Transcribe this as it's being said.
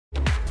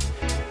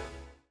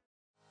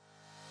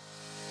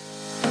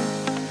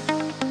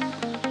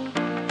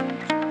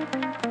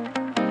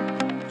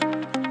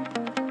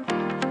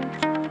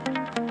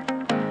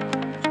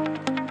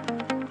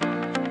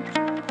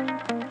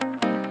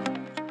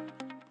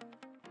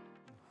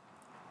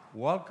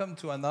Welcome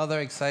to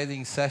another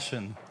exciting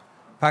session,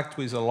 packed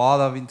with a lot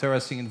of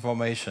interesting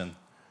information.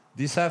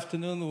 This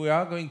afternoon, we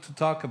are going to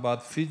talk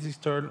about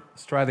Phygital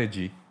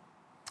strategy.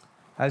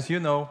 As you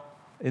know,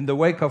 in the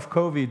wake of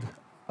COVID,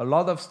 a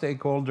lot of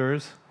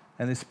stakeholders,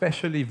 and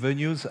especially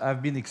venues,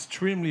 have been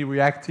extremely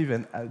reactive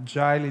and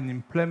agile in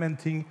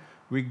implementing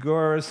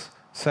rigorous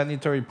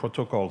sanitary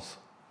protocols.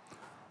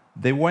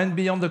 They went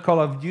beyond the call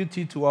of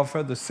duty to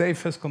offer the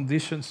safest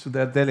conditions to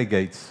their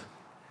delegates.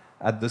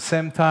 At the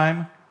same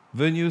time,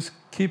 venues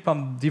keep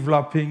on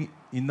developing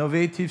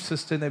innovative,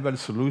 sustainable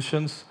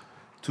solutions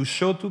to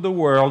show to the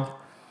world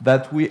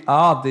that we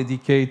are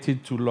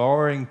dedicated to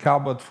lowering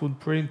carbon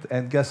footprint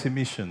and gas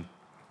emission.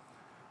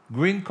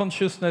 Green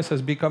consciousness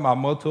has become our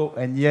motto,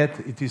 and yet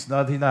it is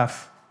not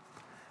enough.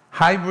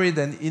 Hybrid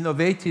and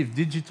innovative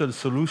digital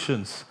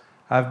solutions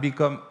have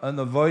become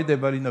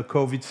unavoidable in a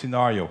COVID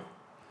scenario.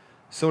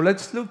 So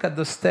let's look at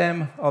the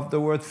stem of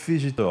the word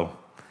Phygital.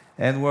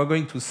 And we're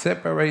going to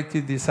separate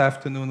it this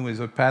afternoon with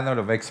a panel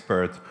of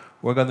experts.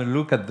 We're going to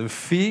look at the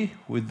Phy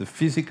with the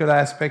physical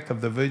aspect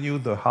of the venue,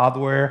 the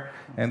hardware,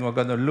 and we're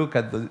going to look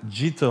at the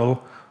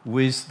digital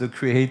with the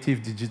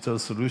creative digital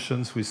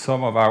solutions with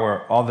some of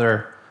our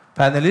other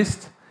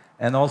panelists.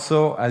 And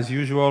also, as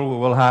usual, we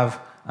will have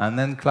an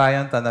end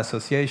client, an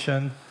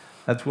association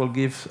that will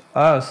give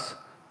us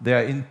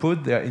their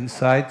input, their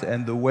insight,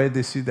 and the way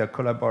they see their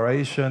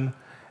collaboration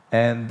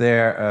and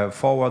their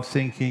forward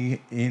thinking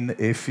in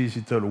a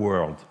Phygital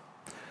world.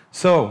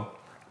 So,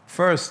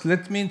 first,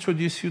 let me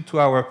introduce you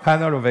to our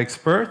panel of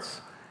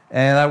experts.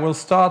 And I will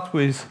start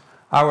with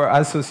our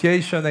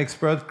association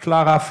expert,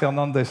 Clara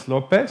Fernandez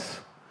Lopez,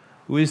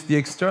 who is the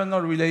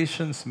External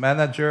Relations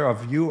Manager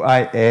of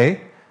UIA,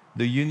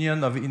 the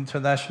Union of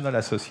International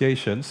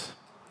Associations.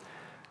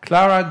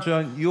 Clara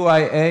joined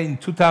UIA in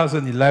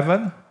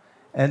 2011,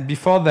 and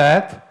before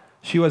that,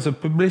 she was a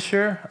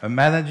publisher, a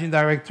managing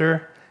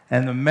director,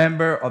 and a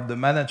member of the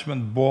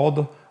management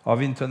board of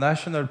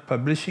international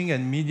publishing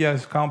and media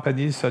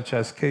companies such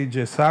as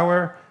K.J.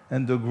 Sauer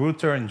and De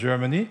Gruyter in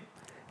Germany,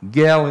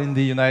 Gale in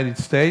the United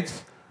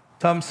States,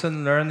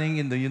 Thomson Learning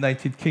in the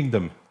United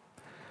Kingdom.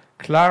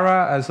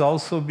 Clara has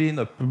also been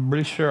a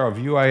publisher of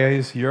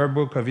UIA's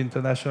Yearbook of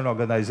International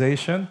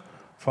Organization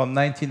from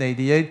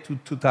 1988 to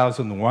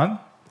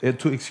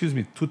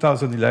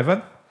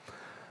 2011.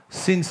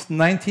 Since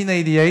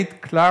 1988,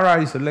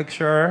 Clara is a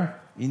lecturer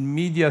in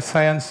media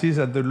sciences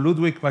at the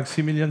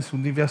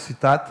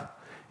Ludwig-Maximilians-Universität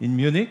in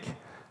Munich,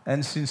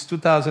 and since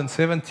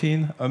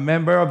 2017, a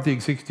member of the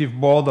executive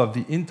board of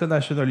the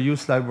International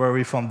Youth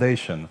Library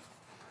Foundation.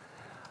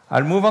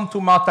 I'll move on to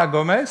Marta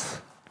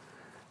Gomez.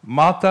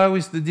 Marta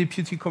is the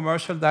Deputy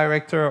Commercial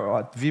Director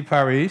at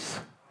Viparis.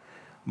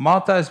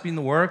 Marta has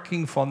been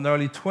working for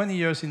nearly 20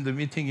 years in the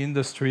meeting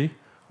industry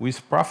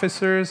with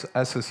professors,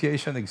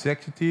 association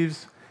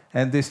executives,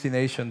 and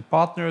destination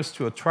partners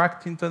to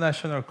attract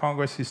international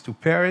congresses to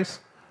Paris,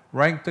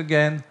 ranked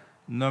again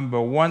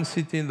 #1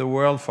 city in the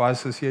world for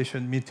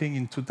association meeting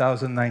in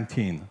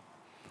 2019.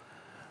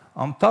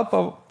 On top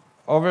of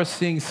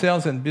overseeing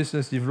sales and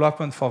business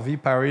development for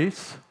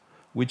Viparis,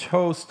 which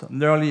hosts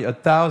nearly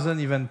 1,000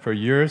 events per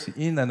year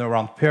in and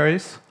around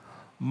Paris,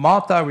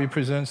 Marta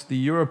represents the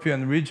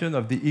European region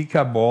of the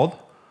ICCA board,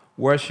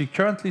 where she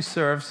currently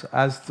serves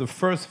as the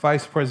first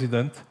vice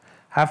president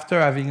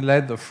after having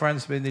led the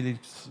France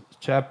Benelux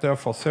chapter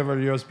for several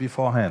years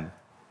beforehand.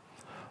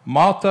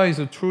 Marta is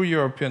a true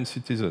European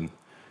citizen.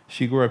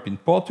 She grew up in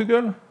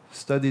Portugal,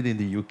 studied in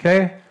the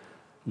UK,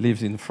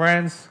 lives in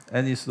France,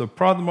 and is the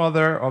proud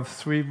mother of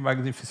 3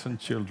 magnificent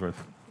children.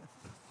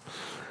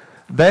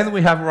 Then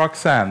we have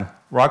Roxanne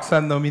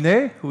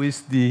Nominé, who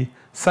is the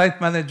site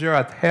manager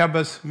at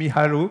Airbus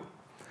Mihalu.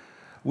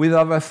 With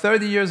over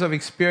 30 years of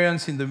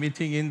experience in the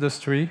meeting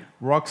industry,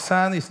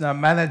 Roxanne is now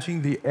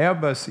managing the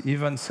Airbus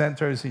event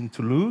centers in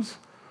Toulouse,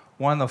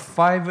 one of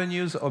 5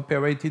 venues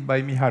operated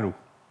by Mihalu.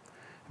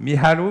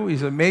 Mihalu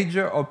is a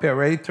major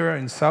operator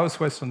in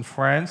southwestern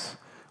France,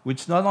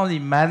 which not only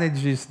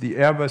manages the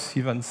Airbus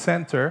event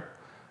center,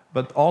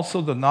 but also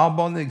the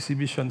Narbonne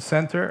Exhibition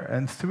Center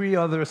and 3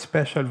 other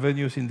special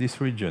venues in this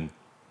region.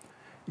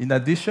 In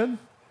addition,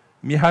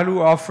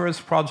 Mihalu offers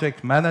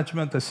project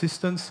management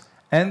assistance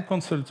and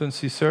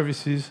consultancy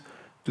services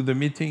to the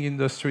meeting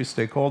industry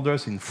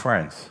stakeholders in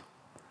France.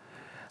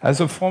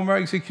 As a former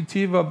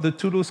executive of the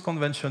Toulouse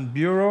Convention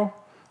Bureau,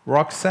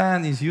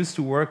 Roxanne is used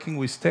to working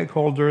with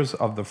stakeholders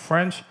of the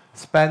French,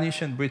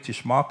 Spanish, and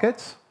British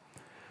markets.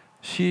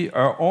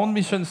 Her own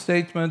mission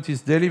statement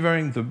is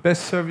delivering the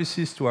best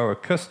services to our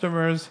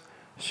customers,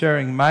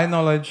 sharing my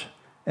knowledge,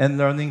 and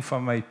learning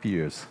from my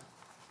peers.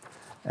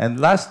 And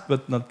last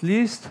but not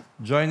least,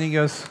 joining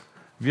us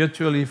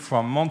virtually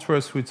from Montreux,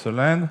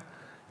 Switzerland,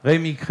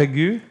 Rémi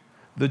Crégu,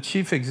 the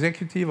Chief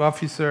Executive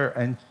Officer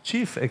and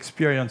Chief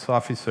Experience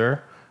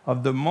Officer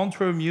of the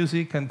Montreux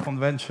Music and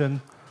Convention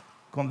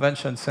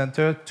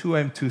Center,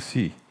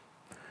 2M2C.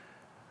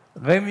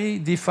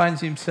 Rémi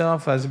defines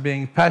himself as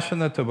being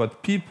passionate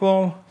about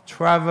people,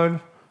 travel,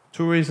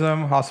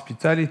 tourism,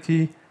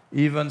 hospitality,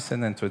 events,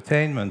 and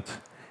entertainment.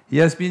 He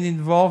has been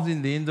involved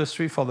in the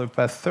industry for the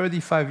past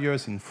 35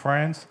 years in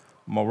France,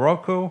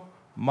 Morocco,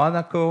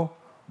 Monaco,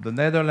 the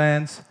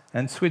Netherlands,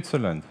 and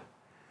Switzerland.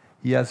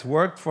 He has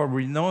worked for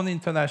renowned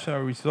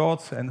international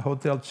resorts and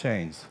hotel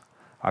chains,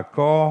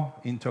 Accor,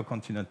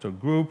 Intercontinental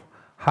Group,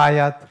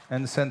 Hyatt,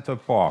 and Center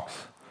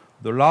Parcs.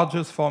 The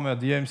largest former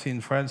DMC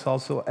in France,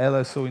 also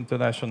LSO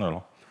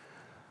International.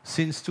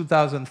 Since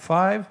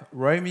 2005,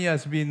 Remy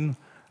has been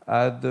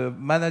the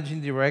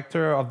managing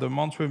director of the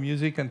Montreux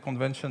Music and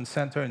Convention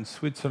Center in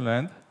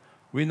Switzerland,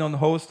 renowned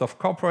host of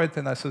corporate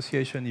and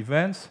association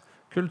events,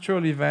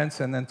 cultural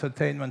events, and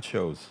entertainment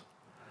shows.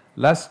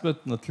 Last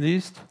but not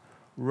least,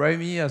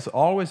 Remy has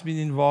always been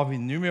involved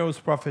in numerous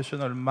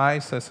professional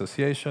MICE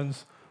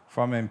associations,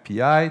 from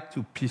MPI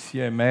to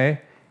PCMA,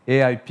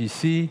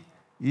 AIPC,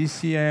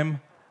 ECM,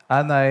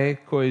 ANAE,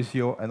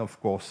 Coesio, and of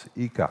course,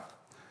 ICCA.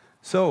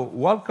 So,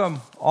 welcome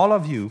all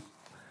of you.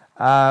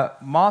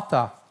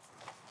 Marta,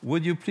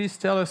 would you please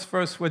tell us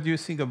first what you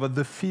think about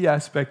the fee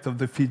aspect of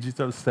the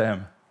Phygital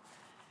STEM?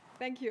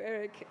 Thank you,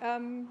 Eric.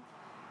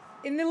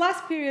 In the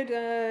last period,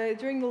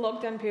 during the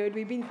lockdown period,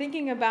 we've been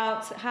thinking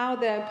about how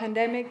the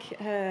pandemic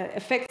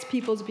affects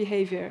people's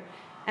behavior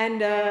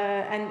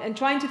and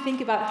trying to think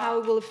about how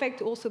it will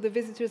affect also the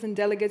visitors and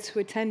delegates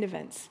who attend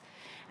events.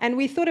 And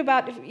we thought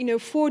about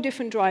 4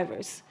 different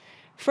drivers.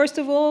 First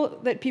of all,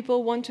 that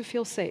people want to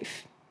feel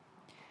safe.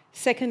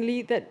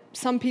 Secondly, that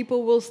some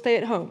people will stay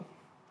at home.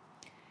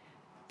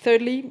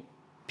 Thirdly,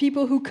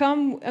 people who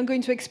come are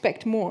going to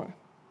expect more.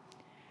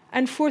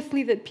 And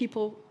fourthly, that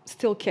people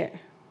still care.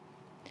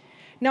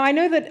 Now, I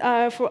know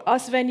that for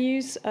us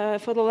venues,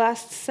 for the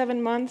last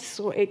 7 months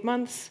or 8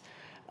 months,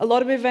 a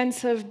lot of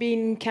events have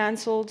been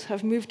cancelled,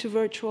 have moved to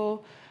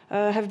virtual,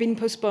 have been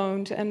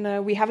postponed,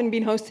 and we haven't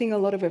been hosting a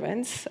lot of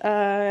events.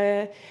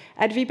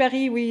 At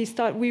Viparis,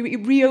 we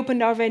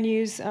reopened our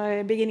venues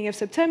beginning of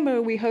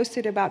September. We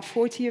hosted about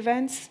 40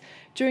 events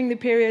during the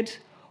period.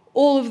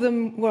 All of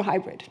them were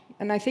hybrid.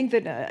 And I think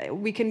that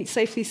we can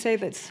safely say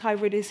that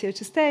hybrid is here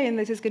to stay, and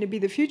this is going to be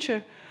the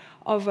future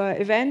of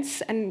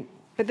events.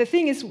 But the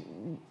thing is,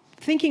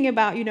 thinking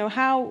about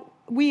how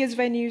we as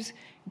venues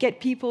get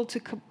people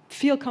to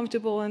feel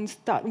comfortable and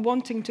start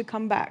wanting to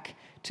come back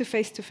to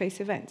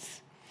face-to-face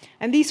events.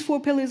 And these 4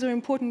 pillars are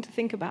important to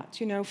think about.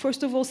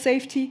 First of all,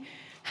 safety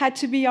had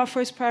to be our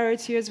first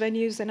priority as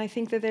venues, and I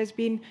think that there's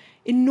been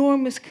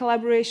enormous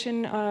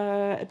collaboration,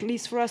 at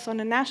least for us on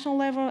a national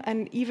level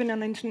and even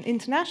on an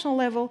international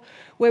level,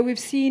 where we've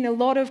seen a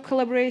lot of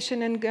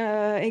collaboration and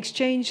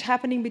exchange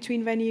happening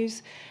between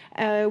venues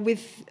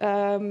with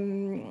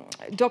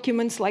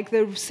documents like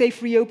the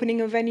safe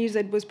reopening of venues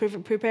that was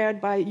prepared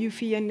by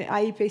UFI and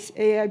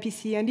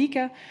AIPC and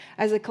ICCA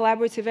as a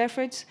collaborative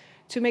effort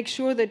to make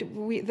sure that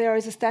there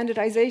is a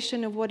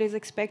standardization of what is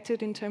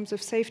expected in terms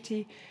of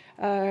safety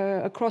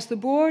across the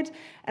board.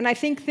 And I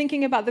think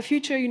thinking about the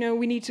future,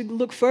 we need to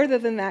look further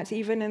than that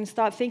even and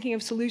start thinking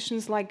of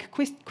solutions like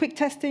quick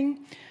testing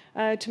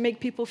to make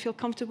people feel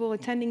comfortable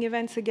attending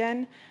events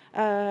again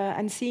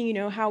and seeing,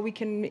 how we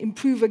can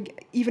improve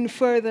even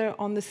further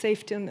on the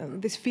safety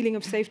and this feeling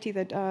of safety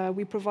that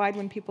we provide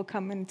when people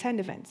come and attend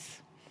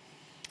events.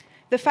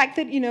 The fact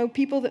that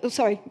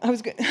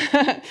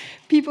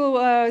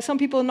some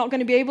people are not going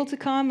to be able to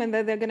come and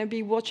that they're going to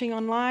be watching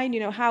online.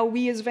 How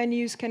we as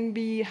venues can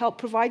help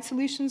provide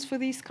solutions for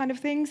these kind of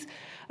things.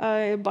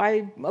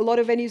 By a lot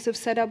of venues have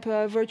set up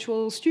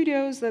virtual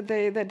studios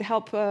that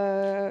help.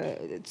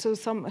 So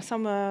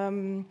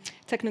some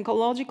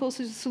technological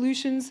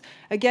solutions.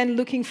 Again,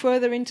 looking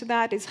further into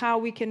that is how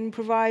we can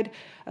provide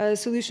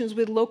solutions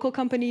with local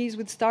companies,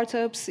 with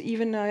startups,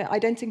 even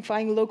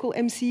identifying local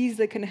MCs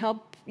that can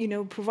help.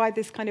 Provide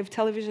this kind of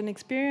television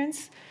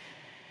experience.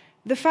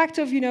 The fact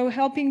of,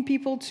 helping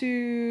people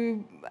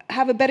to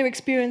have a better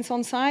experience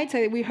on site.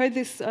 We heard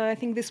this, I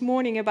think, this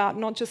morning about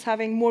not just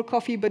having more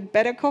coffee, but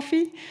better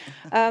coffee.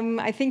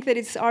 I think that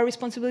it's our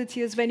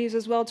responsibility as venues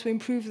as well to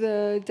improve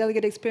the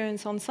delegate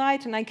experience on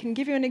site. And I can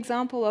give you an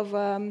example of,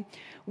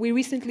 we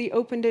recently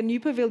opened a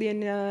new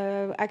pavilion,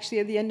 actually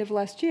at the end of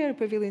last year,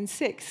 Pavilion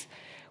 6.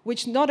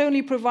 Which not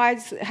only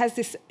has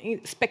this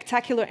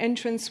spectacular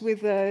entrance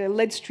with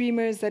LED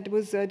streamers that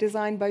was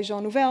designed by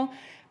Jean Nouvel,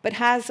 but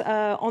has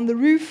on the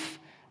roof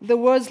the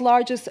world's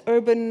largest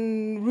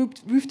urban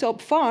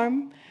rooftop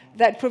farm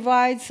that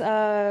provides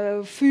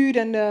food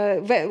and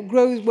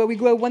where we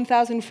grow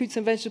 1,000 fruits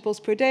and vegetables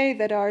per day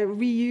that are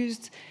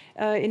reused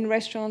in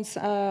restaurants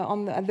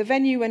at the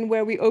venue, and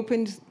where we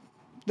opened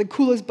the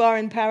coolest bar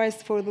in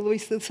Paris for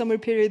the summer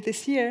period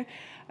this year.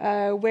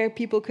 Where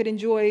people could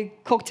enjoy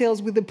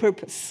cocktails with a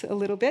purpose a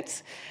little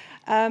bit.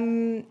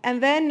 And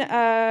then,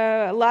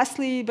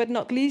 lastly but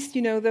not least,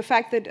 the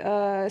fact that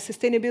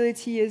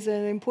sustainability is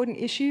an important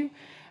issue,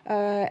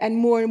 and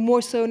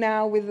more so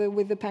now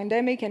with the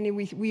pandemic. And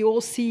we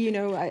all see,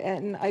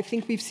 and I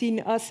think we've seen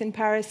us in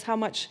Paris, how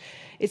much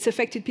it's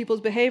affected people's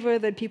behavior,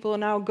 that people are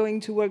now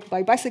going to work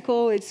by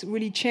bicycle. It's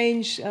really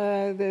changed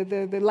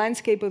the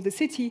landscape of the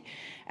city.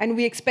 And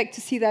we expect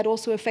to see that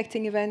also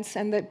affecting events,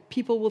 and that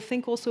people will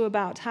think also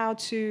about how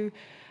to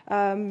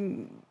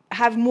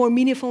have more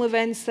meaningful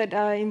events that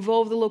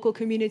involve the local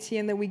community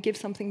and that we give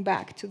something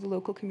back to the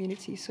local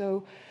community.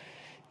 So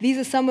these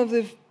are some of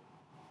the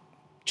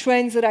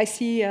trends that I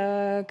see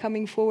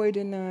coming forward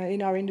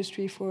in our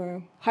industry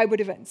for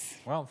hybrid events.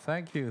 Well,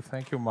 thank you,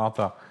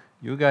 Marta.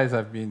 You guys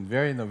have been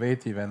very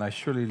innovative, and I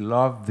surely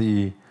love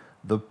the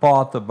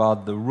part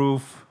about the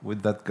roof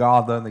with that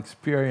garden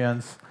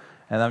experience.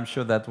 And I'm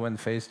sure that when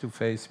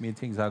face-to-face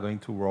meetings are going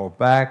to roll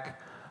back,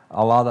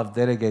 a lot of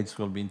delegates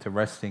will be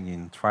interested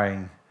in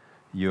trying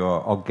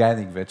your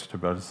organic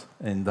vegetables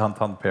in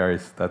downtown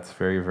Paris. That's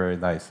very, very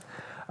nice.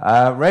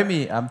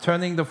 Remy, I'm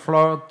turning the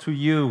floor to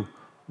you.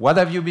 What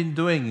have you been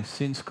doing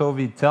since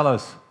COVID? Tell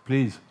us,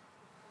 please.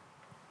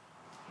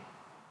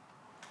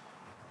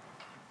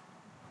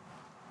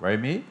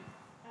 Remy?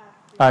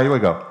 Here we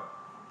go.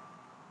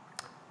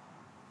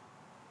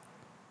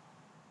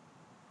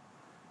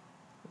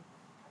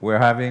 We're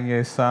having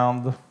a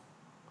sound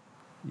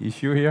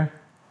issue here.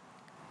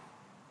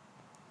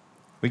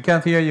 We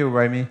can't hear you,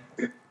 Remy.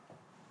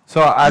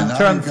 So I'll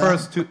turn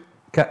first to...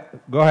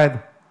 Go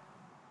ahead.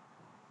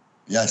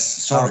 Yes,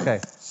 sorry. Okay.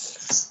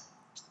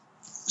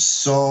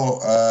 So,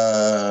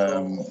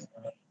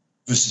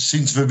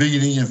 since the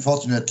beginning,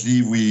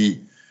 unfortunately,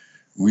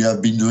 we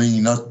have been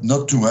doing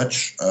not too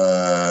much.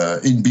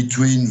 In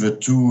between the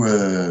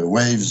two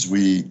waves,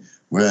 we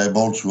were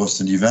able to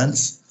host an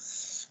event.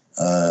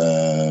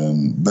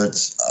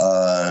 But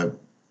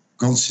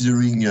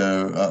considering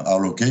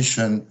our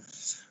location,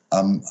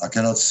 I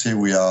cannot say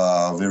we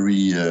are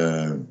very,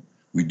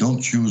 we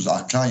don't use,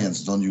 our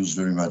clients don't use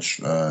very much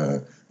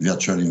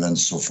virtual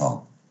events so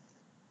far.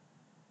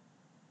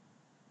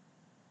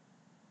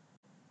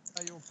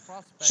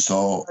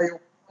 So,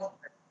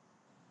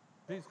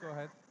 please go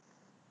ahead.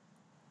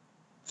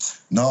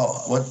 No,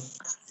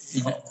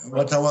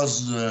 what I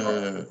wanted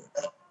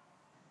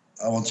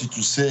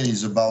to say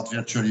is about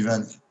virtual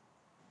event.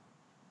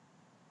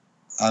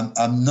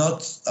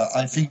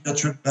 I think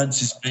virtual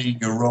events is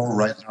playing a role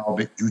right now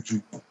due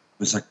to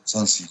the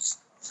circumstances.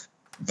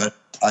 But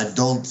I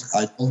don't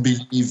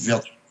believe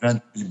virtual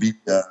event will be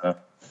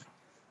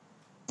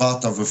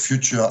part of the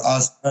future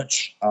as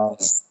much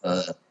as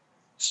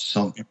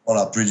some people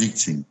are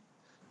predicting.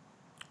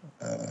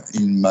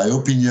 In my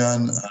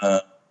opinion,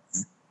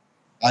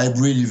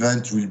 hybrid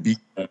event will be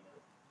an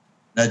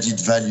added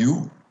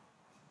value,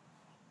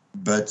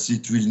 but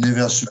it will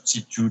never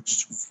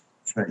substitute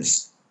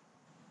face.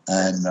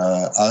 And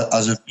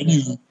as a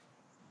venue,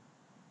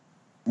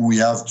 we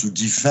have to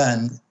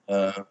defend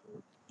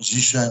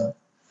position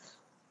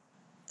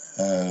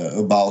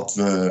about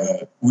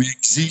we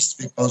exist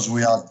because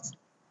we have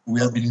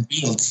been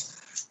built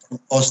to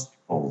host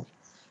people,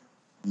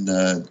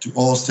 to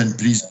host and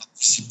please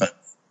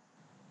participants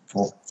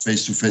for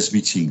face-to-face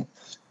meeting,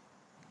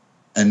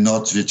 and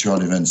not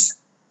virtual events.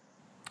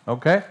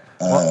 Okay.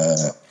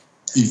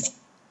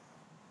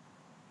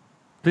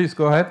 Please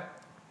go ahead.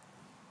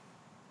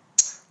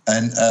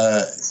 And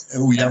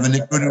we have an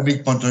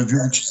economic point of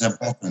view, which is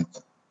important.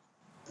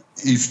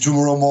 If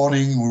tomorrow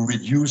morning we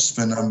reduce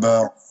the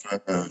number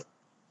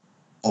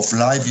of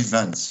live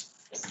events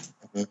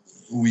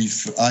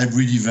with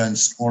hybrid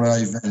events, smaller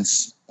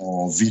events,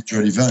 or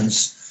virtual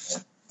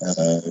events,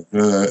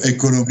 the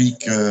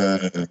economic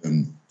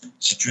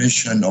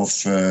situation of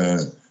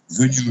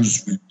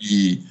venues will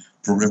be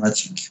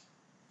problematic.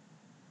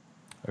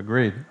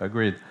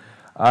 Agreed.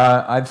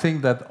 I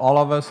think that all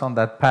of us on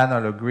that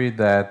panel agree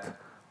that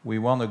we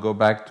want to go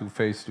back to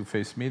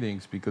face-to-face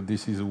meetings because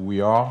this is who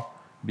we are.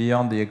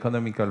 Beyond the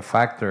economical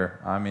factor,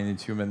 I mean,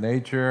 it's human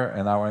nature,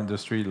 and our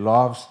industry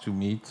loves to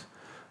meet,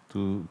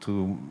 to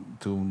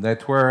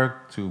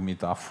network, to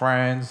meet our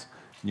friends,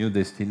 new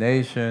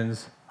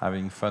destinations,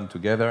 having fun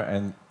together,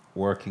 and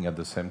working at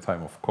the same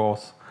time, of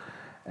course.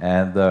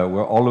 And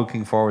we're all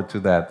looking forward to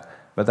that.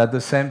 But at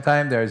the same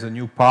time, there is a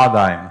new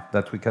paradigm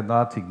that we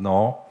cannot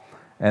ignore.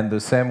 And the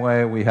same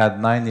way we had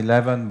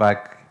 9/11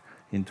 back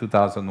in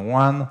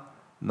 2001,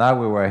 now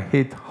we were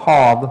hit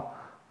hard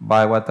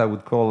by what I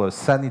would call a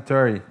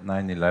sanitary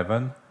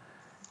 9/11.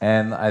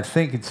 And I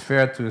think it's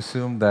fair to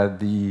assume that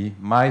the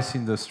MICE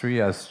industry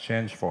has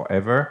changed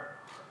forever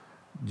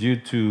due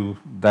to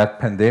that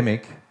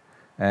pandemic,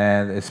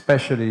 and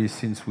especially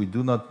since we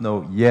do not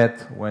know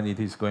yet when it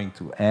is going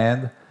to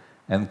end.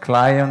 And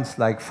clients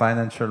like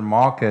financial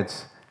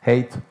markets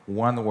hate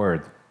one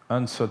word: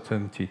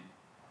 uncertainty.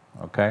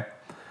 Okay?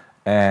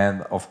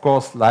 And of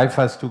course, life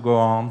has to go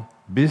on,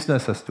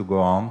 business has to go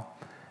on.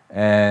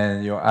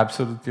 And you're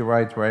absolutely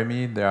right,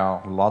 Remy. There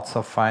are lots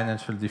of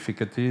financial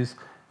difficulties,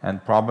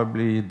 and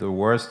probably the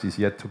worst is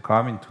yet to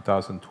come in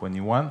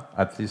 2021,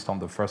 at least on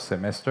the first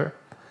semester.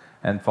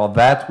 And for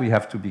that, we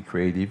have to be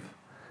creative.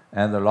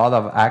 And a lot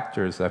of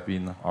actors have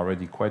been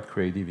already quite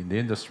creative in the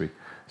industry.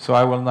 So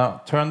I will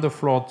now turn the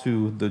floor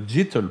to the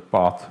digital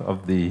part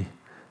of the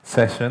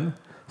session,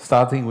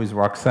 starting with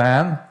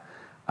Roxanne.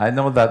 I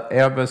know that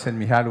Airbus and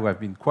Mihalu have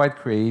been quite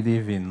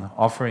creative in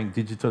offering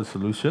digital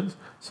solutions.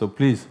 So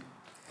please,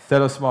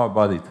 tell us more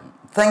about it.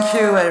 Thank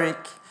you, Eric.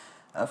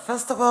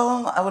 First of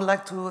all, I would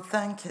like to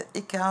thank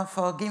ICCA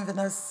for giving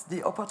us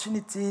the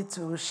opportunity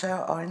to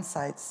share our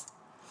insights.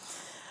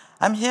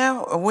 I'm here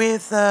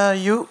with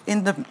you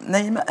in the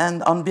name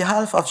and on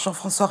behalf of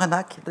Jean-François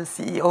Renac, the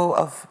CEO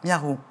of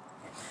Miarou.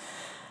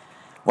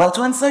 Well,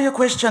 to answer your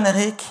question,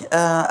 Eric,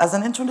 as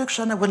an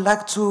introduction, I would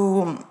like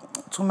to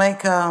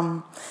make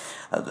a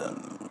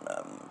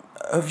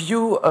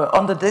view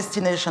on the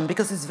destination,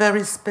 because it's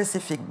very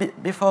specific,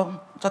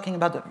 before talking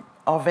about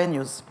our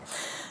venues.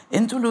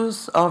 In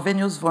Toulouse, our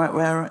venues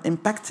were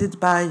impacted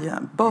by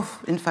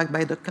both, in fact,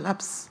 by the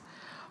collapse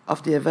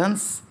of the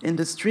events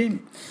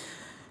industry,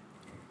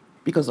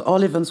 because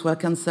all events were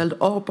cancelled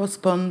or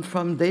postponed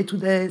from day to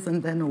days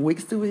and then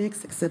weeks to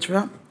weeks,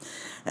 etc.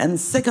 And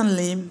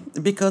secondly,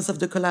 because of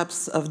the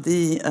collapse of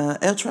the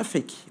air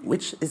traffic,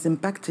 which has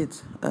impacted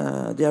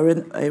the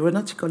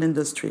aeronautical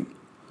industry.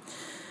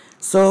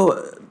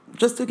 So,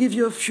 just to give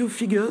you a few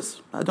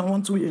figures, I don't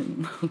want to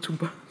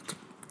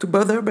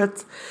bother,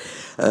 but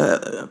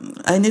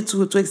I need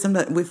to examine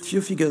that with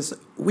few figures.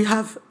 We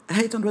have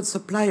 800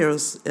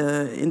 suppliers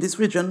in this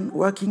region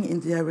working in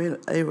the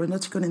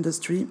aeronautical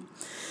industry,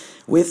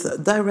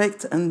 with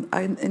direct and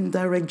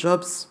indirect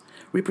jobs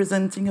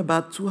representing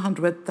about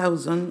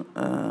 200,000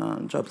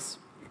 jobs,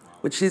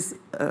 which is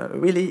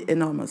really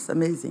enormous,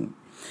 amazing.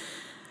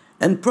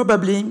 And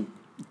probably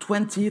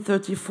 20,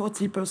 30,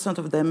 40%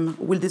 of them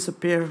will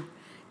disappear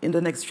in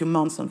the next few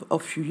months or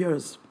few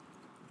years.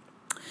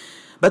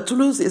 But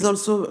Toulouse is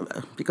also,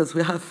 because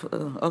we have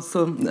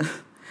also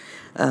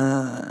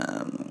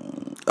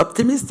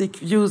optimistic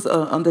views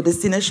on the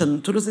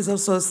destination, Toulouse is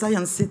also a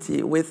science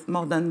city with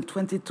more than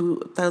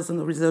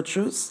 22,000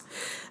 researchers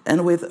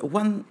and with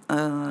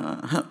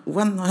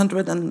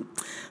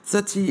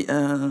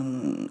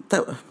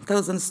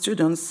 130,000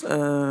 students,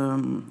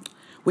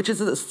 which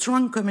is a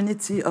strong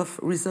community of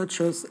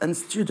researchers and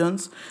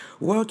students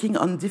working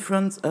on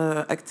different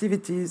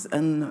activities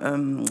and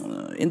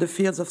in the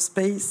fields of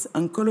space,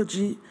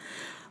 oncology,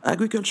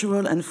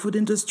 agricultural and food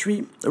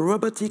industry,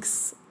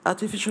 robotics,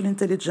 artificial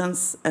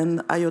intelligence,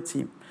 and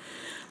IoT.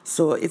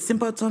 So it's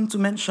important to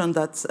mention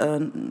that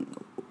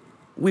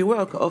we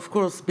work, of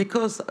course,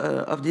 because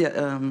of the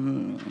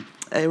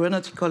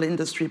aeronautical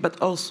industry,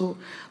 but also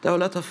there are a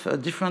lot of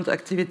different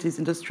activities,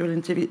 industrial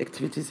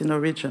activities in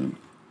our region.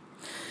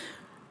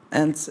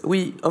 And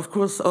we, of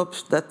course, hope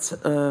that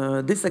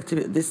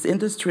this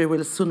industry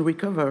will soon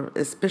recover,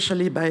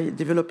 especially by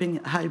developing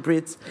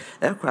hybrid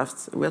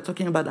aircraft. We are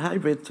talking about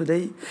hybrid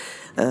today.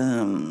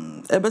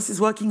 Airbus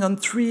is working on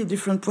 3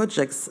 different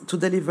projects to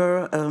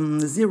deliver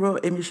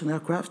zero-emission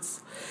aircrafts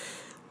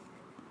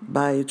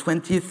by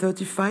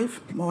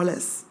 2035, more or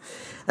less,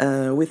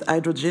 with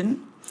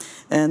hydrogen.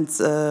 And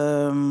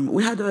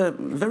we had a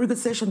very good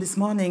session this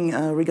morning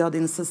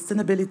regarding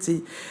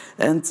sustainability,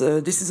 and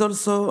this is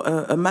also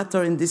a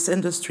matter in this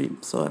industry.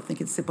 So I think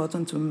it's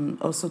important to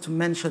also to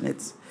mention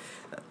it.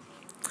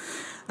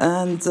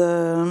 And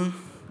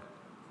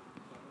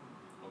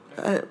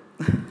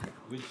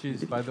which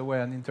is, by the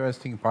way, an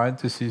interesting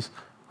parenthesis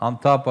on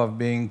top of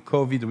being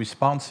COVID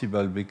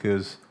responsible,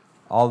 because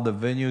all the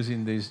venues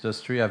in the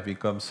industry have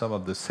become some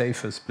of the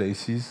safest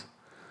places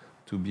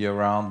to be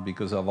around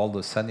because of all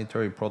the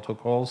sanitary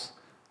protocols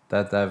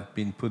that have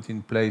been put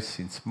in place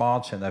since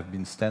March and have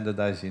been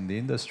standardized in the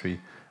industry,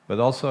 but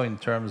also in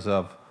terms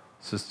of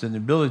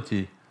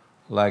sustainability,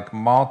 like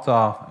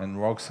Marta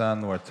and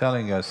Roxanne were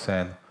telling us,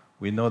 and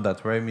we know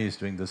that Remy is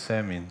doing the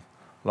same in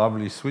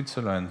lovely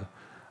Switzerland.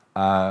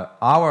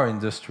 Our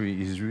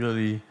industry is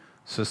really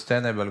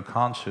sustainable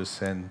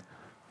conscious, and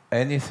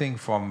anything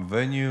from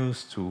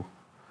venues to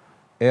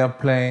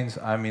airplanes,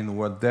 I mean,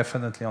 we're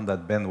definitely on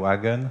that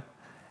bandwagon.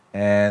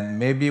 And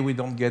maybe we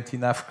don't get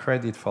enough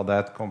credit for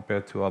that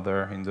compared to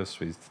other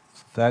industries.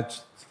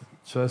 That's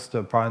just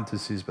a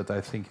parenthesis, but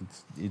I think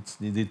it's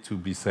needed to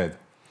be said.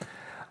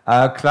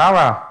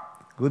 Clara,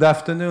 good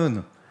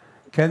afternoon.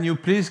 Can you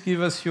please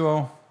give us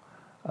your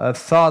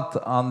thought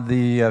on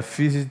the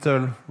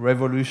Phygital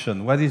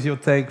revolution? What is your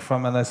take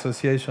from an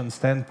association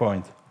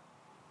standpoint?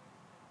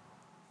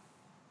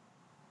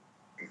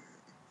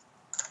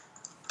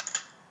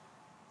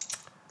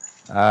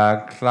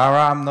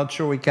 Clara, I'm not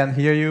sure we can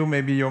hear you.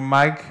 Maybe your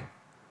mic.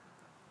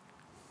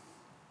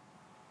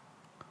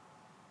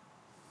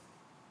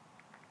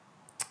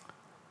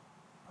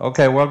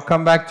 Okay, we'll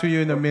come back to you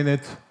in a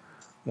minute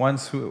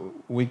once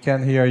we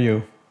can hear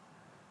you.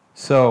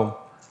 So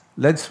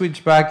let's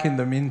switch back in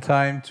the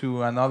meantime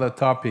to another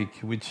topic,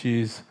 which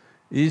is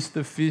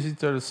the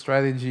Phygital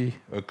strategy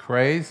a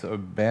craze, a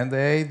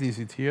band-aid? Is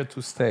it here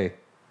to stay?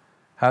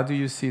 How do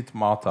you see it,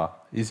 Marta?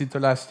 Is it a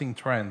lasting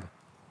trend?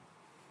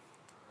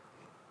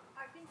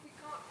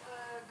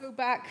 Go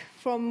back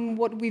from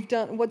what we've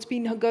done, what's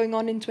been going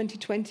on in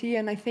 2020,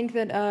 and I think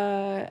that,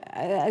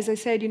 as I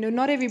said,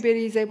 not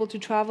everybody is able to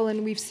travel,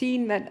 and we've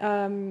seen that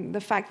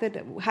the fact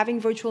that having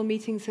virtual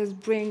meetings has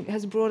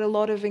brought a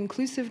lot of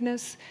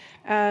inclusiveness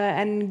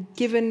and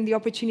given the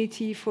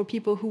opportunity for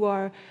people who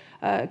are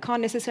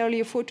can't necessarily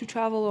afford to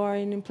travel or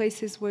in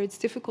places where it's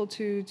difficult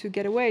to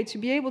get away, to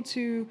be able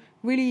to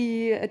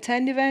really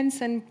attend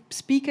events and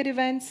speak at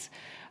events.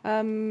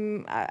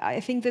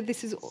 I think that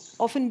this has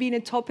often been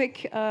a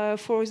topic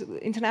for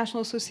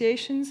international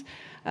associations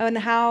and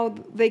how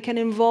they can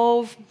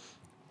involve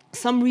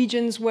some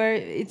regions where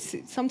it's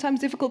sometimes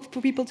difficult for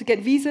people to get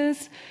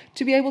visas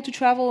to be able to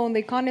travel, and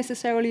they can't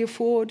necessarily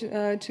afford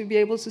to be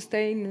able to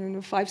stay in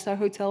a five-star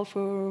hotel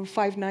for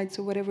 5 nights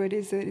or whatever it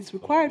is that is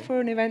required for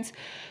an event.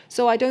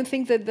 So I don't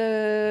think that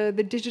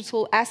the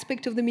digital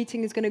aspect of the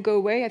meeting is going to go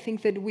away. I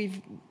think that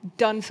we've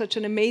done such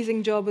an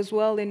amazing job as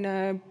well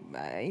in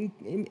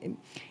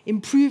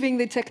improving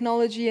the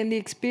technology and the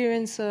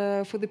experience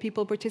for the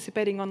people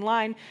participating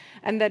online,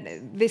 and that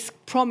this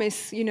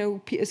promise,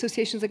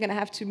 associations are going to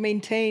have to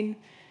maintain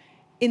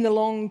in the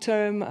long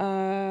term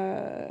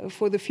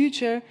for the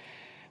future.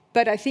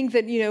 But I think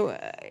that,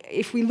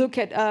 if we look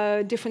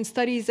at different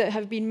studies that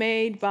have been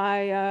made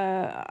by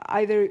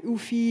either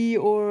UFI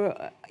or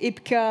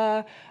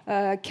IPCA,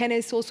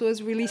 Kenneth also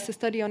has released a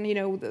study on,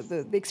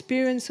 the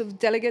experience of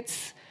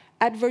delegates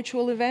at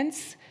virtual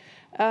events.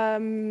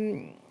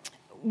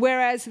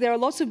 Whereas there are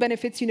lots of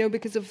benefits,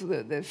 because of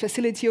the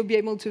facility of being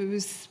able to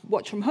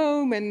watch from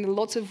home and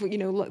lots of,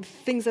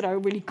 things that are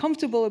really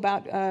comfortable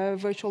about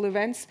virtual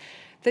events,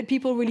 that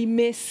people really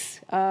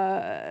miss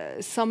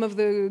some of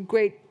the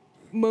great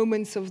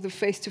moments of the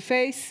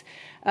face-to-face,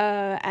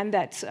 and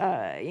that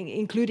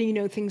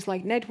including, things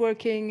like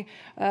networking,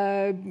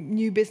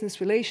 new business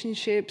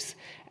relationships,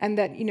 and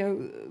that,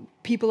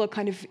 people are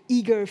kind of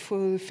eager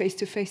for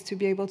face-to-face to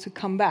be able to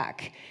come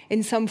back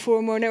in some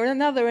form or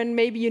another. And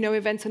maybe,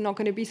 events are not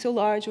going to be so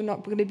large or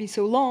not going to be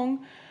so long,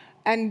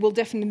 and will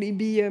definitely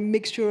be a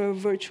mixture of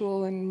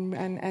virtual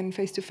and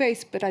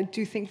face-to-face. But I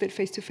do think that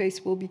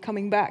face-to-face will be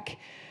coming back,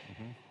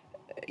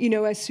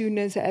 as soon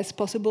as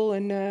possible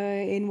and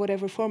in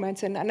whatever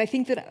formats. And I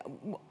think that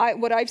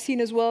what I've seen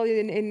as well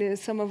in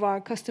some of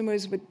our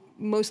customers, but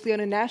mostly on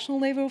a national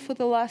level for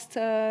the last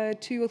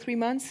 2 or 3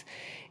 months,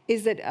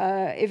 is that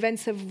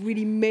events have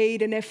really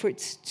made an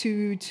effort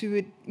to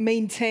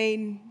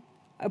maintain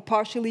a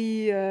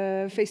partially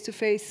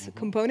face-to-face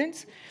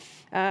component.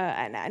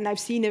 And I've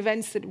seen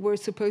events that were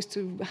supposed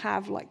to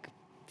have like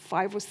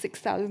 5,000 or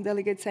 6,000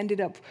 delegates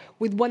ended up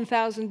with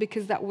 1,000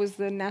 because that was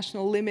the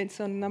national limits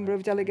on number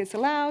of delegates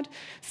allowed.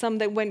 Some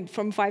that went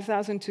from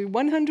 5,000 to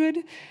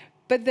 100,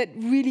 but that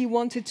really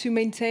wanted to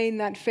maintain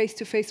that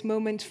face-to-face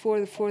moment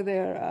for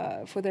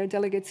their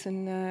delegates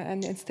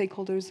and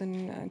stakeholders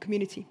and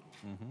community.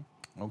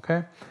 Mm-hmm.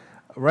 Okay.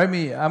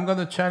 Remy, I'm going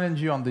to challenge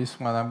you on this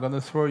one. I'm going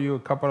to throw you a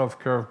couple of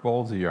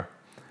curveballs here.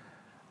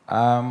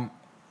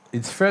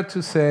 It's fair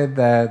to say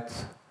that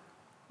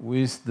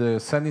with the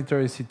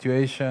sanitary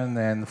situation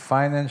and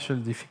financial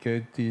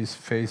difficulties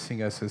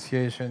facing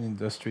association,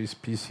 industries,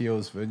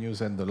 PCOs,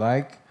 venues, and the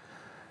like,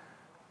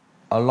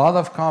 a lot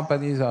of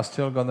companies are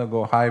still going to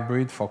go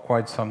hybrid for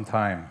quite some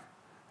time.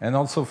 And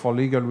also for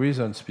legal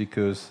reasons,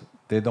 because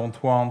they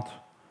don't want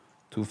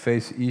to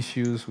face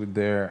issues with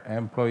their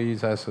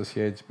employees,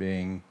 associates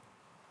being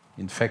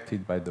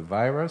infected by the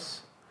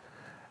virus.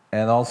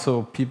 And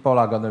also people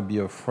are going to be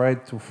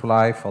afraid to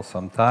fly for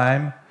some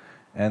time.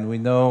 And we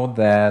know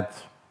that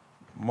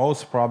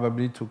most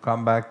probably to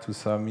come back to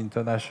some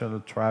international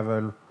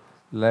travel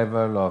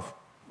level of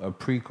a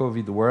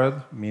pre-COVID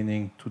world,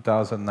 meaning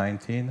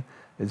 2019,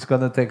 it's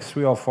going to take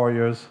 3 or 4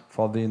 years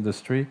for the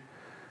industry,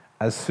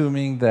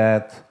 assuming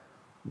that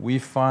we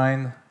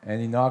find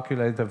and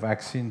inoculate a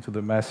vaccine to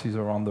the masses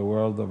around the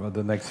world over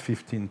the next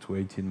 15 to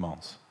 18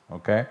 months,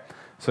 okay?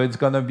 So it's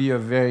going to be a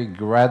very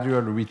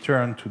gradual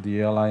return to the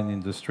airline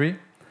industry.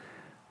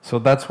 So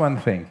that's one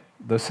thing.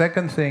 The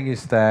second thing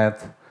is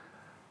that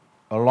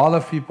a lot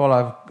of people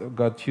have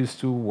got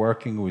used to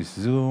working with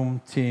Zoom,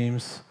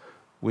 Teams,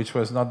 which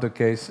was not the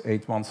case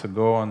 8 months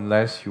ago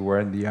unless you were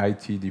in the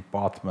IT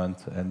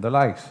department and the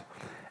likes.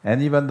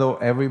 And even though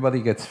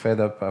everybody gets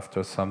fed up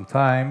after some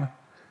time,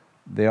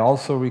 they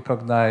also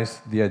recognize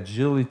the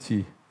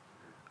agility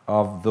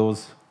of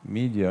those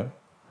media,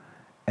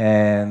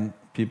 and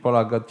people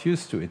have got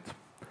used to it.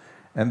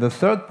 And the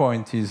third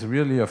point is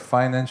really a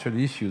financial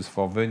issues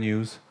for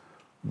venues,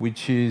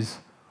 which is,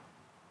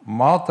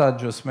 Marta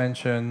just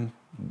mentioned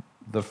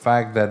the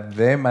fact that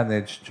they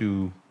managed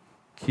to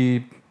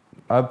keep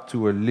up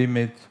to a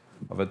limit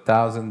of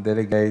 1,000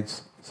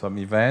 delegates, some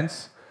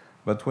events.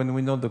 But when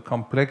we know the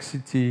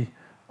complexity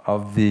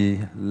of the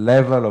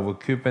level of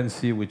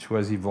occupancy, which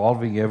was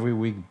evolving every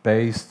week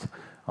based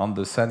on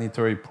the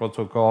sanitary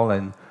protocol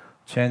and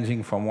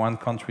changing from one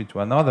country to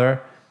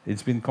another,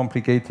 it's been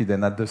complicated.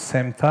 And at the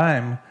same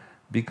time,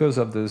 because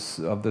of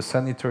the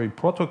sanitary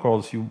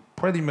protocols, you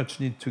pretty much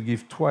need to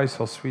give 2 or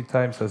 3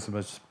 times as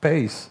much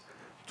space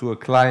to a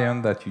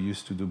client that you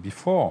used to do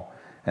before.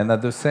 And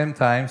at the same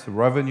time, the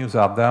revenues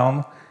are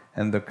down,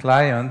 and the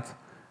client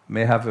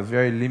may have a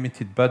very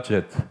limited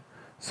budget.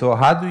 So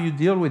how do you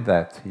deal with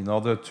that in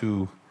order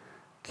to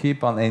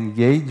keep on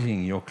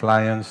engaging your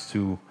clients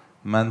to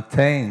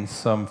maintain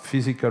some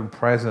physical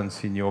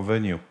presence in your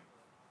venue?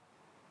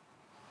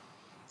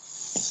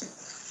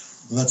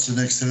 That's an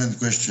excellent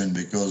question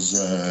because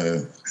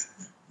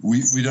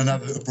we don't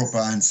have a proper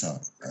answer.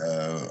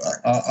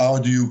 How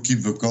do you keep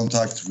the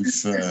contact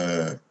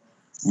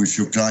with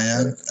your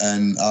client,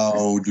 and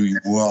how do you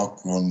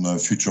work on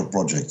future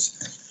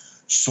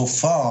projects? So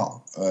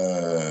far,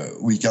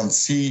 we can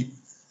see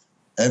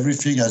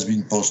everything has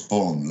been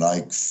postponed,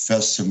 like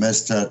first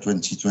semester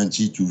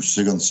 2020 to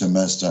second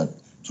semester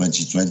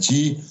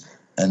 2020,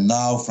 and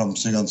now from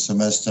second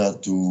semester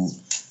to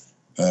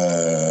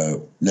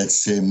let's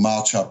say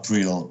March,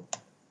 April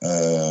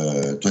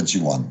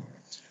 21.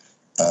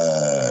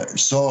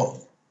 So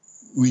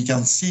we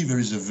can see there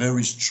is a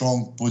very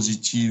strong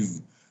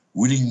positive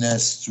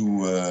willingness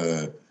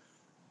to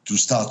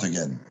start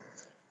again.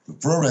 The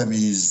problem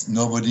is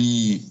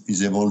nobody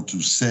is able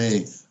to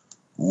say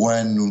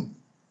when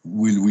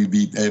will we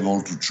be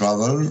able to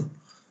travel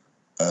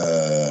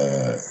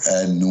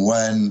and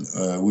when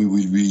we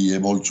will be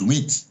able to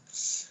meet.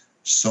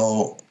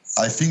 So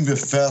I think the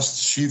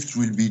first shift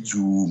will be to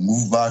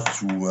move back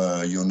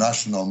to your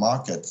national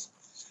market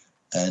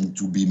and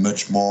to be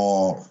much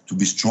more, to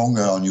be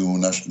stronger on your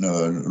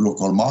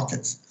local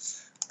markets.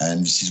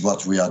 And this is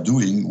what we are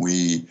doing.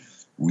 We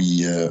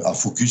are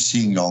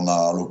focusing on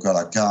our local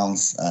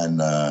accounts and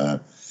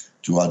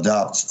to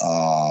adapt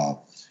our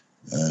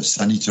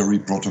sanitary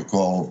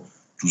protocol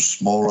to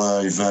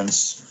smaller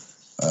events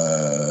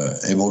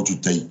able to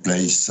take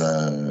place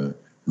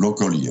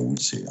locally, I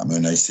would say. I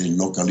mean, I say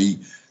locally,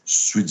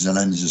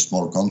 Switzerland is a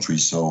small country,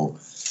 so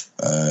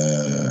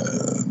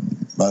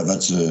but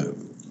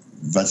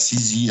that's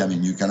easy. I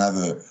mean, you can have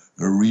a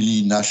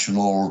really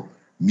national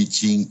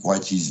meeting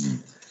quite easily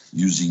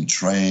using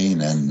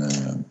train, and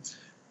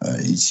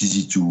it's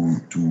easy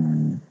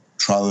to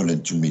travel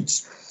and to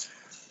meet.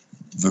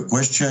 The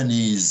question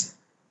is,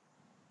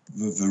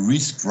 the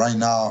risk right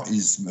now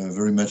is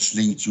very much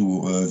linked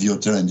to the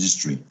hotel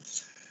industry,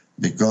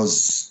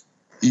 because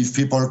if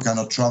people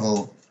cannot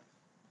travel,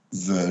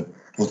 the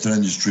hotel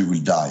industry will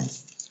die.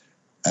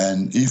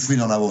 And if we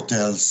don't have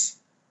hotels,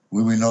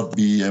 we will not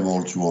be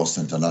able to host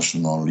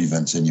international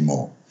events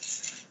anymore.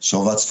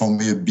 So that's for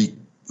me a big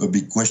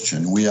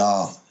question. We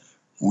are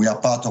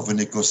part of an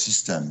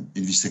ecosystem.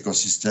 In this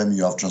ecosystem,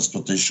 you have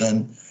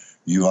transportation,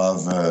 you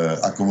have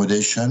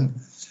accommodation,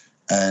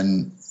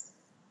 and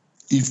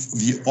if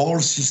the whole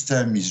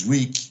system is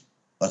weak,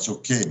 that's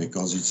okay,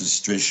 because it's a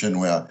situation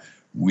where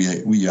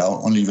we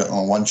are only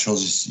on one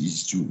choice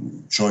is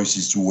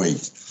to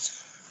wait.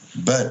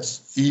 But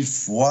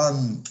if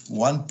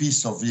one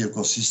piece of the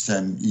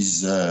ecosystem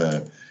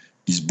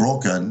is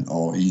broken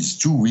or is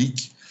too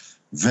weak,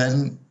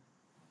 then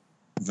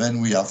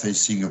we are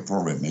facing a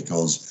problem,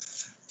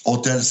 because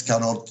hotels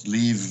cannot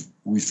live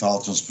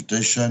without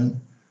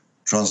transportation,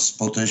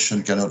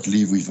 transportation cannot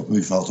live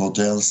without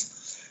hotels,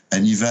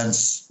 and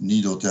events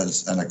need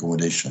hotels and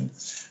accommodation.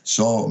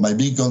 So my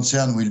big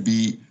concern will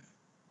be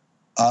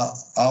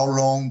how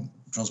long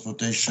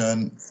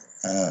transportation,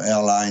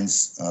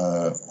 airlines,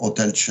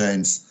 hotel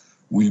chains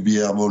will be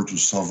able to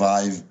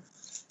survive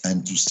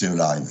and to stay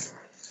alive.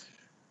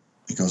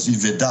 Because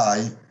if they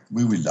die,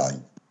 we will die.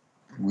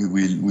 We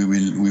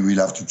will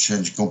have to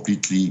change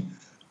completely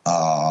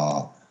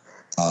our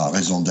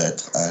raison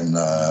d'être,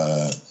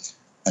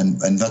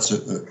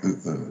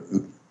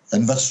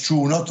 and that's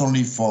true not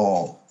only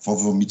for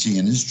the meeting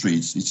industry.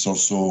 It's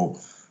also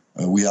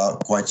we are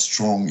quite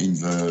strong in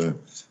the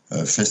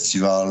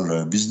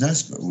festival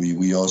business.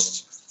 We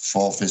host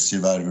 4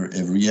 festivals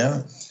every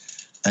year,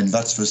 and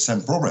that's the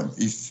same problem.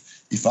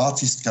 If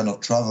artists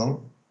cannot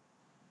travel,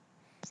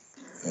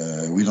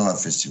 we don't have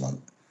festival.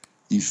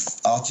 If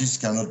artists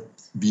cannot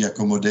be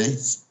accommodated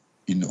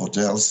in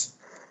hotels,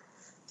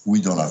 we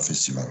don't have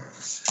festival.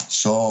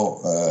 So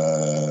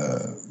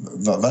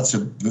that's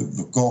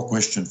the core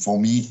question for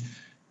me,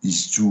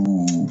 is to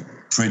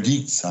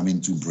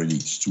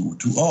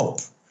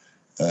hope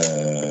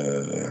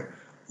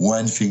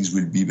when things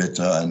will be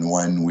better and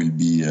when we'll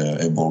be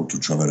able to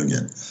travel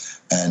again.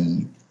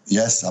 And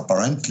yes,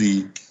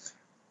 apparently,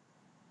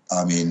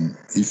 I mean,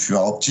 if you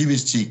are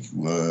optimistic,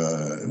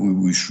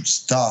 we should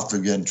start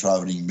again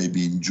traveling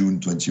maybe in June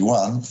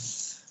 21,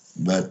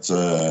 but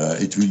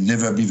it will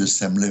never be the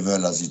same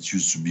level as it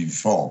used to be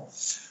before.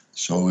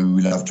 So we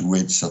will have to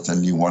wait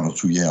certainly 1 or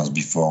 2 years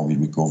before we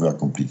recover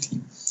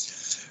completely.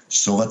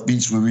 So that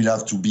means we will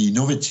have to be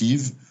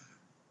innovative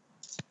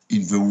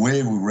in the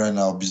way we run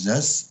our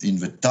business, in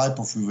the type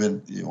of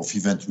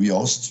event we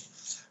host.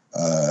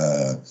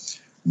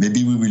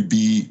 Maybe we will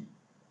be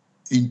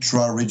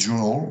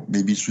intra-regional.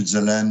 Maybe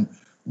Switzerland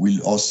will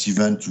host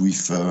event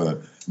with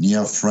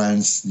near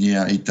France,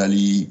 near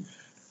Italy,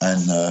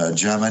 and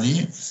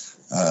Germany.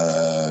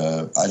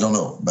 I don't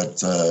know,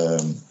 but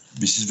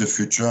this is the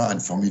future,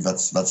 and for me,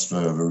 that's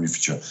the very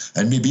future.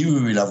 And maybe we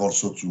will have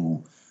also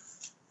to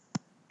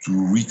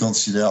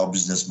reconsider our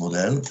business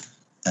model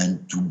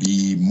and to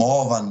be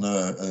more than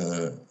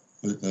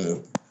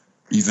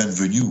event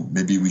venue.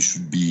 Maybe we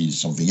should be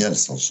something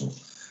else also.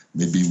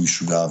 Maybe we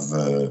should have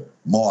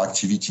more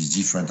activities,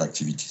 different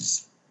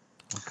activities.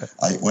 Okay.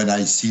 When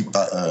I see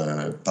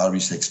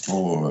Paris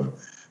Expo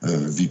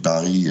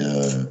Vipari,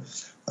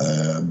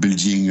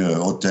 building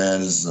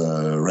hotels,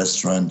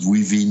 restaurants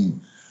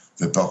within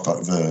the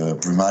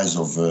premise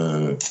of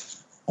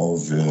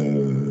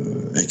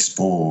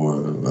Expo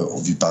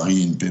of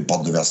Vipari in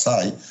Porte de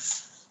Versailles,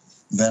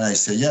 then I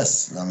say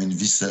yes. I mean,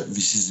 this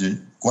is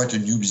quite a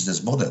new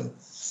business model,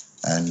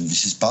 and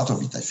this is part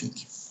of it, I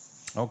think.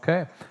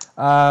 Okay.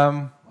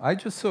 I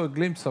just saw a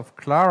glimpse of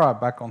Clara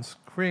back on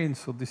screen,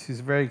 so this is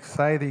very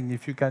exciting.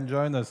 If you can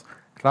join us.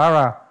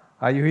 Clara,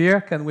 are you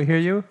here? Can we hear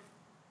you?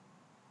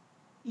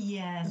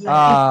 Yes.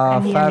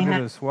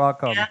 Fabulous.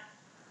 Welcome. Yeah.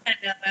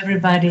 Hello,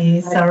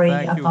 everybody. Sorry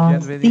Thank you.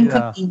 about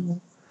Bienvenida.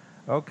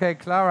 Okay,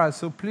 Clara,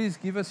 so please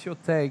give us your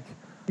take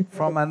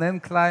from an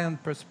end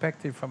client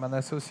perspective, from an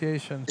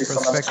association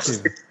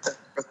perspective.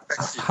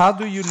 How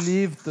do you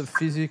live the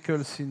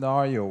physical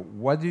scenario?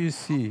 What do you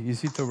see?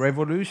 Is it a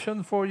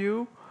revolution for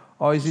you?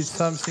 Or is it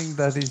something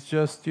that is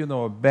just, you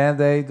know, a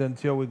band-aid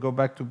until we go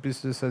back to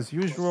business as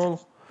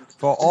usual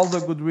for all the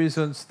good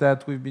reasons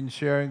that we've been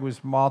sharing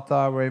with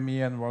Martha,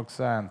 Remy, and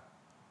Roxanne?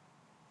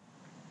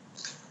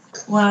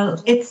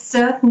 Well, it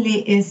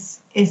certainly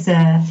is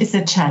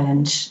a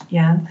challenge,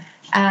 yeah.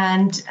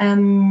 And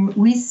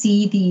we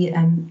see the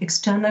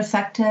external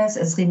factors,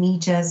 as Remy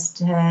just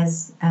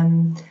has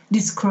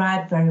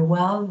described very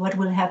well. What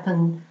will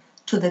happen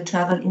to the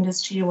travel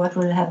industry? What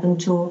will happen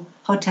to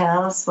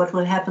hotels? What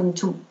will happen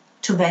to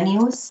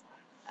venues?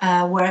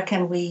 Where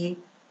can we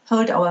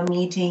hold our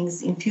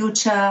meetings in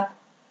future?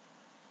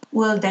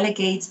 Will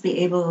delegates be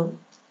able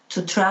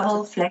to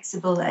travel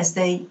flexible as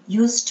they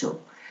used to?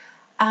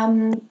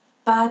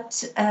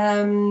 But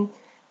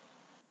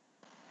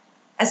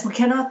as we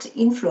cannot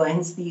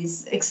influence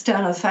these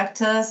external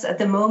factors at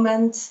the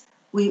moment,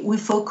 we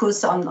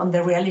focus on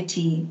the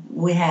reality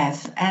we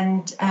have.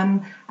 And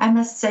I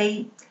must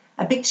say,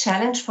 a big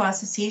challenge for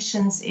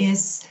associations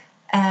is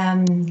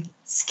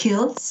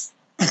skills,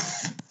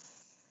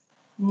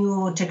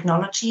 new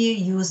technology,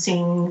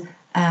 using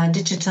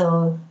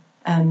digital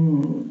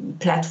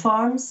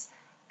platforms,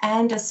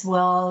 and as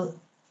well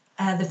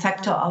the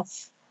factor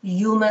of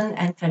human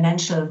and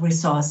financial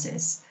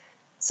resources.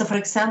 So, for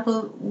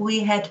example, we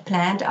had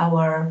planned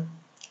our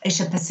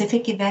Asia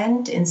Pacific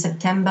event in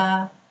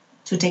September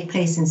to take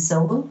place in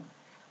Seoul.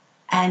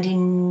 And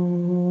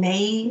in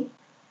May,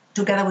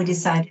 together we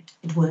decided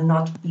it will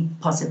not be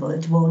possible,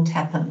 it won't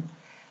happen.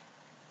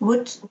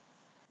 Would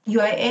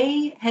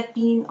UIA had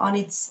been on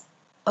its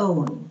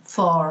own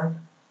for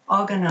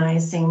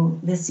organizing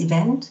this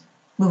event,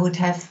 we would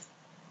have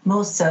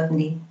most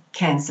certainly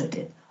cancelled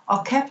it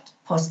or kept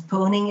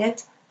postponing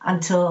it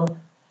until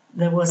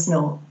there was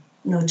no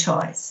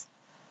choice.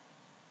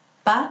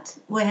 But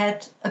we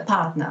had a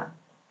partner,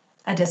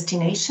 a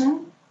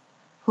destination,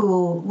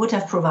 who would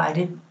have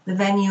provided the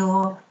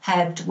venue,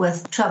 helped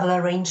with travel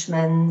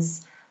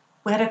arrangements.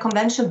 We had a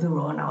convention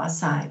bureau on our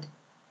side.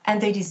 And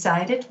they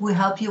decided, we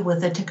help you with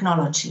the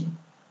technology.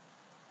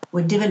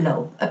 We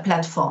develop a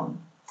platform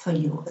for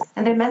you.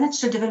 And they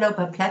managed to develop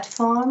a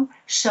platform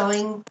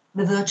showing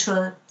the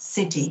virtual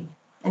city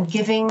and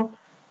giving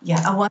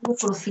a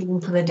wonderful feeling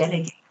to the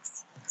delegates.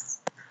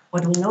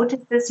 What we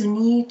noticed is you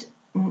need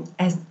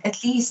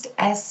at least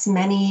as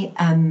many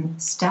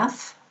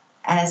staff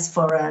as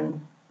for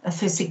a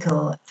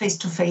physical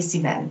face-to-face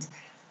event.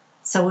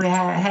 So we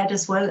had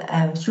as well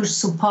a huge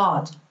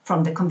support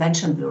from the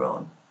Convention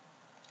Bureau.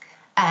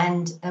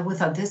 And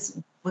without this,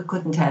 we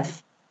couldn't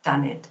have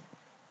done it.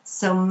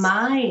 So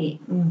my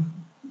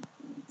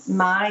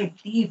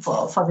plea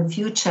for the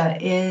future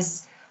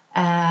is,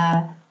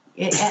 and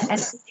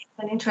it's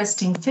an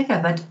interesting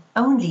figure, but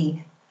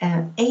only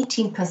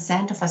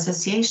 18% of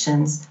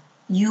associations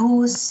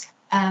use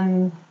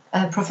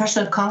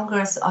professional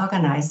congress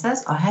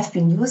organizers or have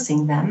been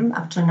using them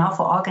up to now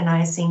for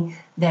organizing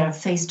their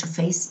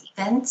face-to-face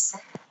events.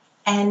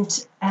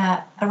 And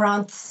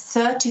around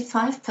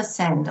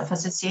 35% of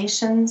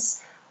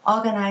associations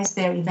organize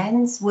their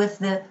events with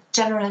the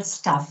general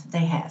staff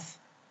they have.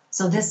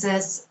 So this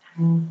is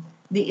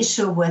the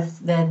issue with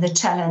the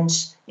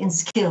challenge in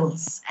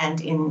skills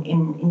and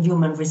in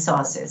human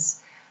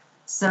resources.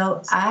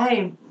 So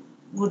I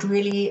would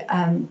really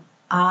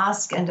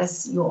ask, and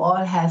as you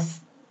all have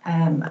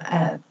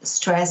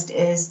stressed,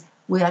 is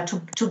we are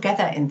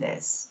together in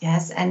this,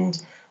 yes,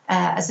 and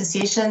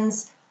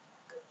associations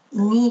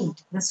need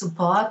the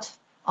support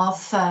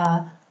of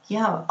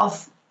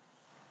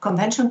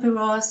convention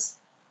bureaus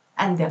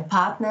and their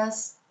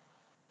partners,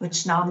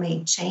 which now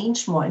may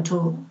change more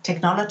into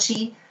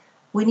technology.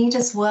 We need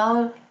as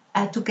well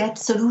to get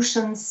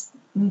solutions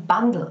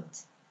bundled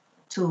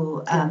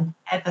to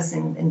help us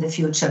in the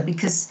future,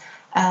 because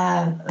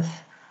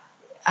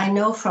I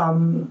know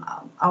from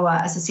our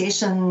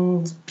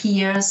association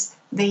peers,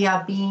 they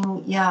are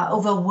being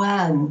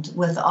overwhelmed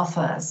with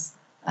offers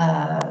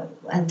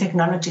and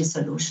technology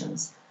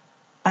solutions.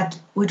 But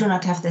we do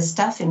not have the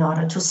staff in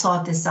order to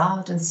sort this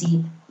out and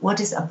see what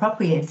is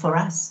appropriate for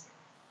us.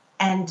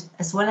 And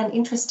as well, an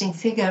interesting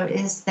figure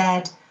is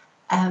that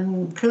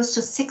close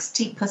to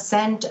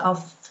 60%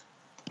 of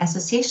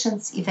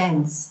associations'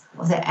 events,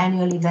 of their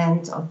annual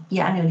event or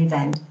biannual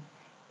event,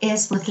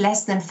 is with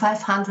less than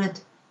 500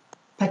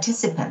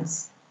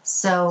 participants.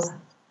 So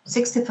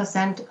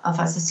 60% of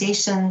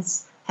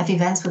associations have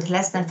events with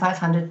less than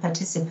 500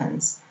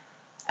 participants.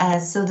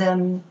 So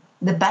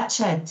the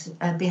budget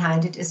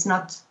behind it is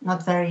not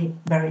very,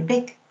 very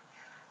big.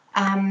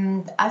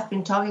 I've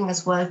been talking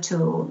as well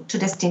to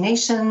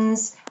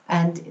destinations,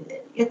 and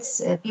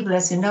it's people,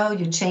 as you know,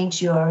 you change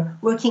your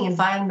working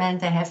environment.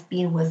 They have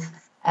been with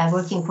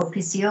working for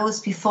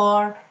PCOs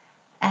before,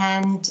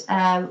 and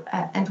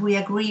we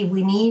agree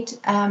we need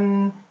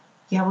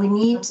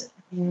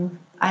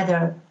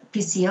either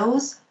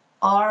PCOs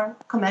or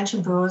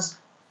convention bureaus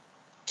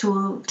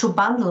to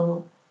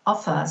bundle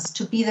offers,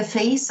 to be the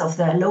face of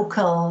the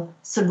local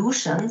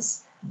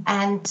solutions,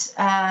 and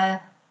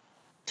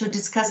to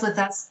discuss with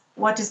us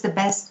what is the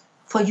best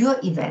for your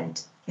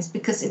event. Yes,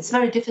 because it's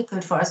very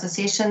difficult for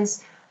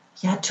associations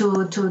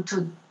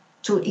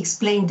to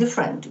explain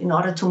different in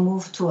order to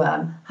move to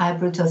a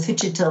hybrid or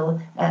Phygital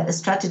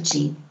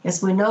strategy.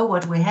 Yes, we know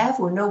what we have,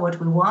 we know what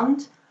we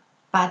want,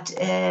 but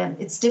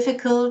it's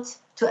difficult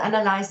to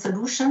analyze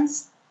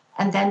solutions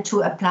and then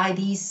to apply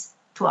these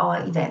to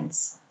our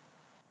events.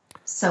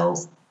 So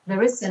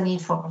there is a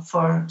need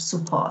for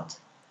support.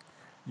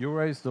 You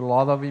raised a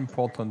lot of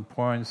important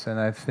points, and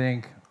I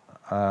think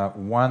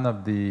one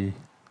of the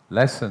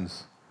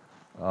lessons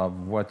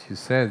of what you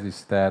said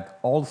is that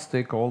all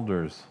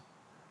stakeholders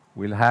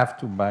will have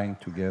to bond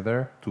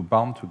together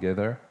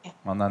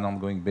on an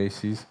ongoing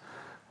basis,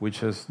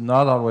 which is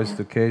not always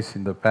the case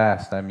in the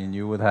past. I mean,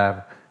 you would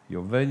have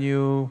your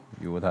venue,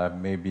 you would have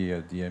maybe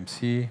a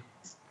DMC,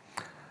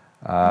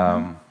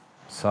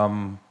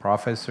 some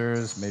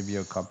professors, maybe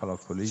a couple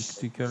of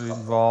political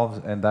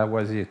involved, and that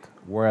was it.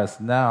 Whereas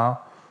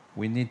now,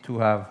 we need to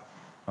have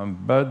a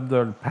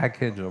bundled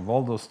package of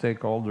all those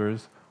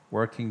stakeholders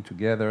working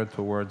together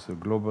towards a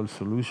global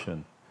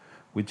solution,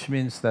 which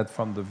means that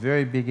from the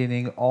very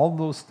beginning, all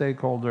those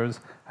stakeholders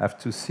have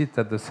to sit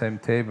at the same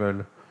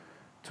table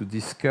to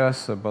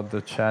discuss about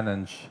the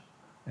challenge.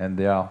 And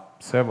there are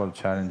several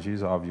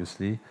challenges,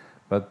 obviously,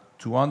 but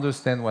to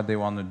understand what they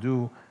want to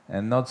do,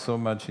 and not so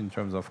much in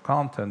terms of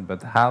content,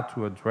 but how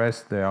to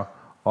address their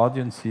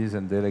audiences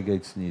and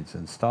delegates' needs,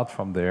 and start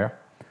from there.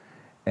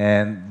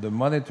 And the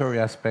monetary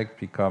aspect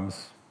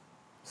becomes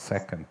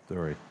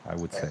secondary, I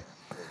would say.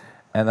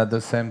 And at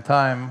the same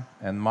time,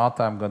 and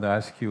Marta, I'm going to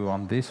ask you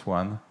on this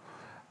one,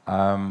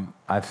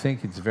 I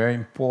think it's very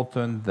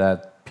important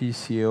that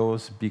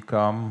PCOs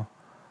become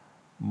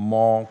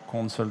more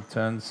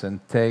consultants and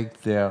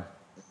take their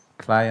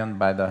client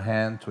by the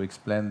hand to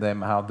explain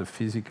them how the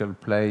physical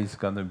play is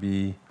going to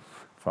be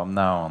from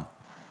now on.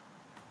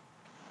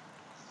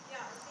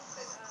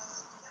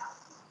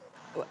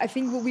 I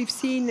think what we've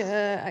seen,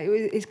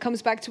 it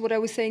comes back to what I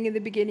was saying in the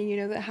beginning, you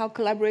know, that how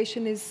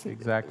collaboration is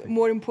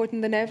more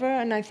important than ever.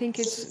 And I think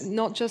it's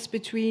not just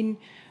between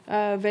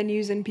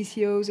venues and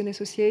PCOs and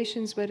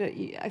associations, but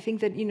I think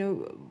that, you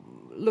know,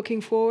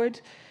 looking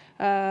forward,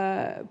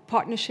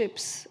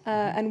 partnerships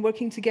and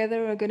working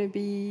together are going to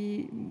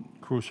be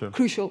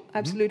crucial,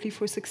 absolutely,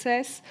 for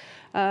success.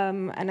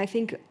 And I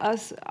think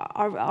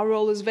our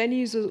role as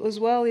venues as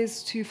well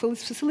is to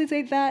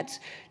facilitate that,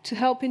 to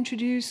help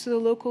introduce the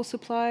local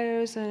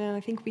suppliers. And I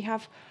think we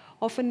have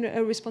often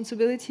a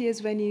responsibility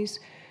as venues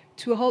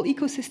to a whole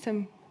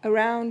ecosystem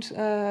around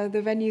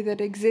the venue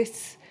that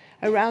exists,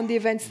 around the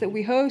events that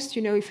we host.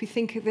 You know, if we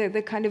think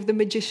the kind of the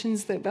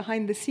magicians that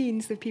behind the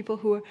scenes, the people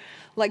who are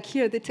like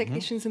here, the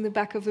technicians in the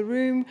back of the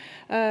room,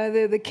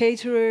 the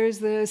caterers,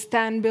 the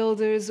stand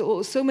builders,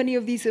 so many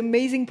of these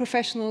amazing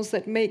professionals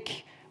that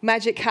make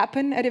magic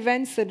happen at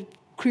events, that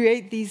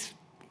create these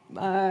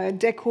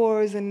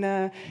decors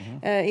and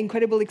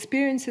incredible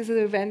experiences at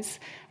events.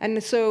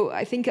 And so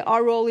I think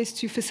our role is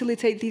to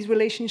facilitate these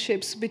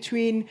relationships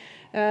between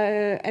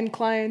end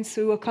clients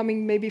who are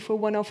coming maybe for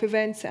one-off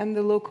events and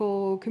the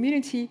local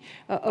community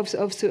of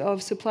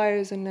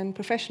suppliers and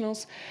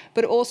professionals,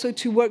 but also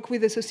to work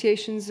with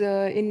associations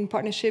in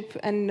partnership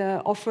and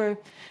offer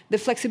the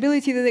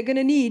flexibility that they're going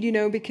to need, you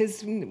know,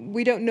 because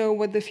we don't know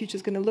what the future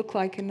is going to look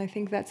like. And I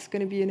think that's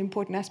going to be an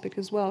important aspect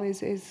as well,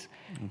 is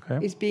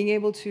being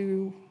able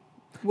to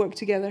work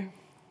together.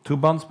 To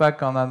bounce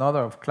back on another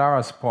of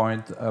Clara's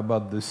point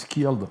about the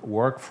skilled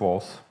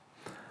workforce,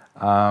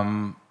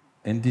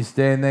 in this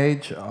day and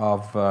age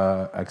of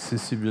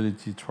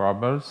accessibility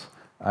troubles,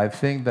 I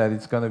think that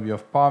it's going to be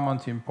of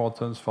paramount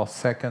importance for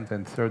second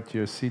and third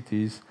tier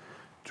cities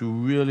to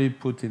really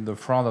put in the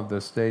front of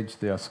the stage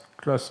their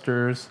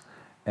clusters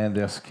and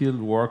their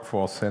skilled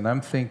workforce. And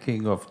I'm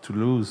thinking of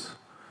Toulouse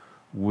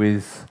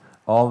with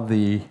all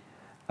the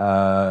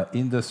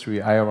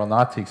industry,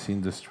 aeronautics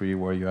industry,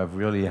 where you have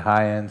really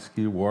high-end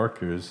skilled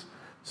workers.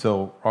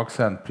 So,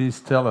 Roxanne, please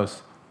tell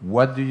us,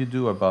 what do you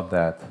do about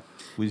that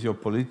with your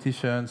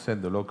politicians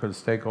and the local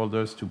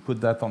stakeholders to put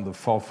that on the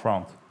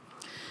forefront?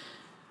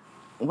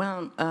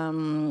 Well,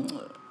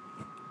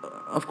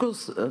 of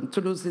course,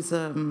 Toulouse is,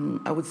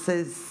 I would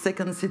say,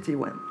 second city,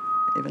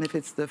 even if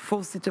it's the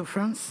fourth city of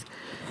France.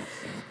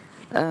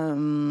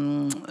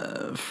 From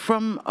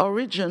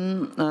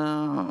origin,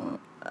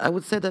 I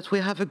would say that we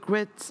have a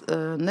great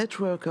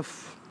network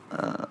of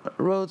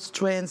roads,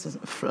 trains,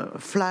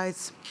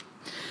 flights,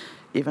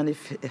 even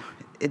if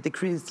it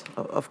decreased,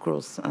 of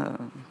course,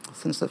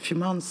 since a few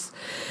months.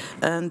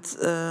 And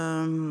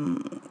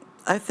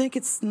I think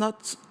it's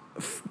not,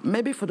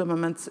 maybe for the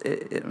moment,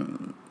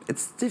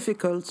 it's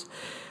difficult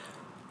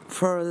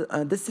for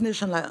a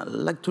destination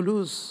like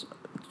Toulouse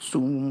to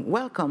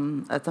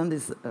welcome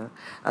attendees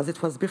as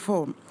it was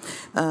before.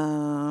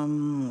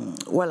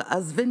 Well,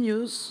 as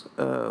venues,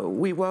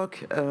 we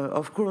work,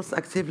 of course,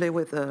 actively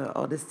with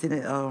our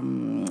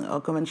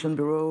convention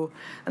bureau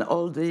and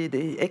all the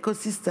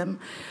ecosystem.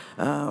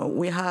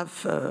 We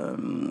have,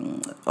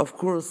 of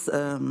course,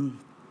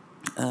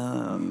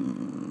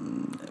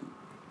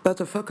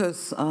 better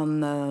focus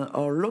on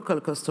our local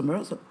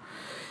customers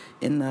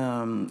in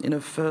a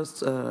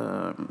first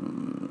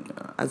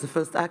as a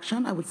first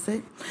action, I would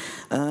say,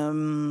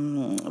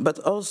 but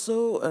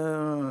also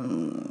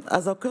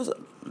as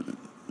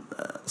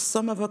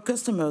some of our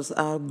customers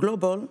are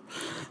global.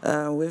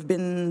 We've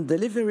been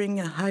delivering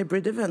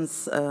hybrid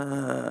events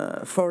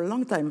for a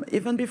long time,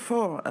 even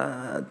before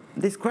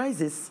this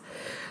crisis.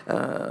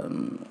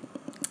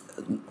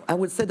 I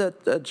would say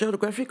that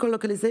geographical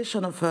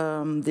localization of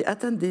the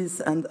attendees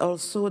and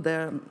also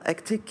their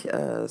hectic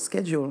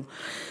schedule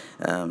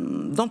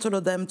don't allow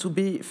them to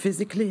be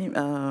physically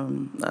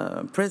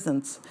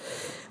present.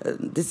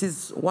 This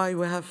is why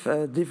we have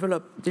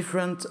developed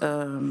different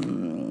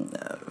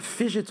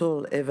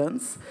Phygital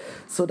events,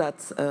 so that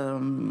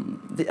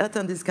the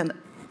attendees can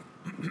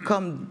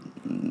come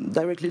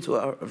directly to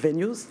our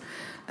venues,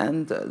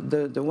 and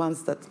the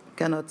ones that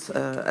cannot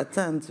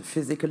attend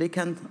physically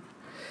can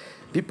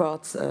be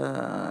part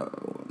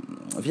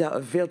via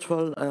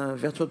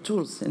virtual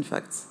tools, in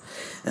fact.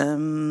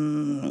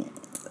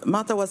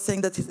 Martha was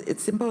saying that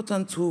it's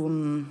important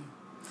to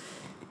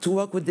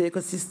work with the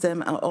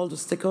ecosystem and all the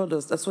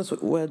stakeholders. That's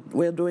what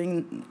we're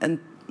doing, and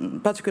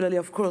particularly,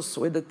 of course,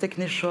 with the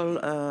technical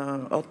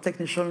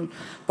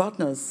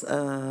partners.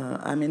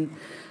 I mean,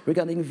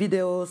 regarding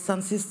video,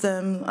 sound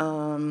system,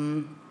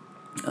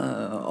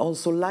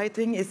 also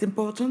lighting is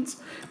important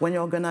when you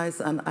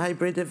organize an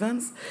hybrid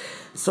events.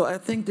 So I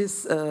think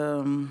this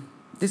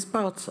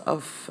part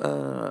of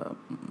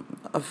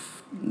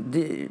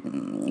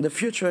the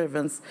future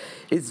events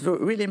is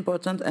really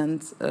important,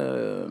 and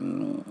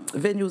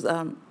venues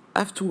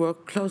have to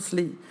work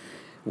closely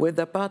with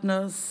the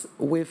partners,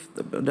 with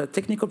the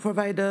technical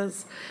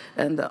providers,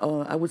 and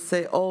I would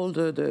say all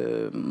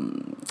the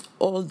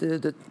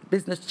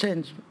business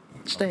chain.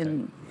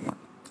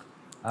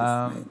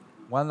 Okay.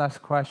 One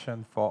last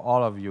question for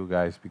all of you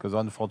guys, because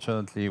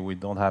unfortunately we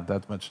don't have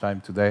that much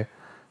time today,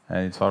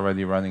 and it's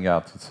already running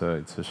out. It's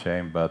a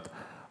shame. But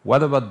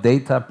what about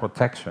data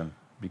protection?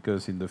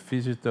 Because in the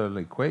Phygital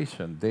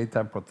equation,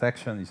 data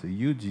protection is a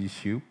huge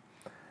issue,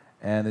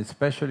 and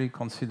especially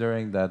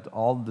considering that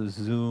all the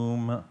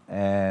Zoom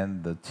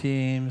and the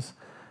Teams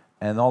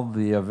and all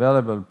the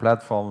available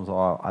platforms,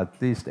 or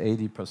at least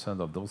 80%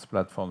 of those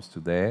platforms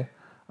today,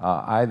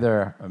 are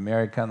either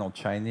American or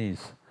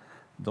Chinese.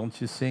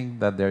 Don't you think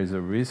that there is a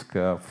risk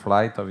of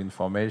flight of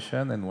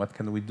information, and what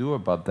can we do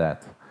about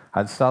that?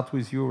 I'll start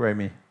with you,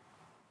 Rémi.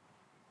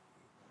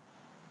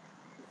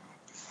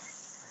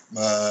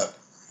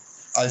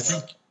 I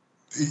think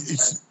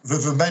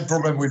the main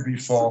problem will be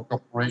for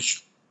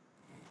corporation.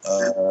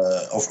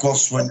 Of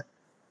course, when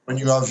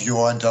you have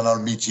your internal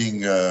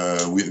meeting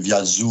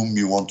via Zoom,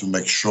 you want to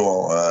make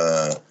sure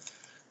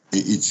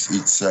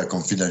it's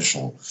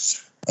confidential.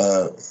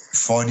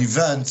 For an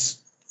event,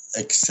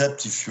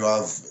 except if you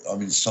have,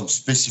 some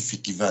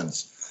specific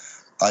events,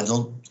 I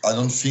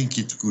don't think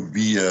it could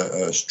be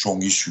a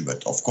strong issue.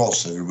 But of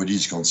course, everybody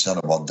is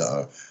concerned about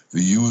the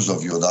use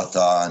of your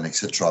data and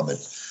etc. But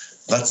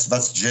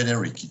that's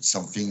generic. It's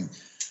something.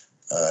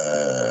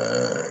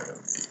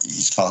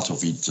 Is part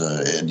of it,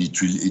 and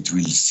it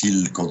will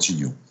still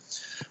continue.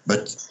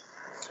 But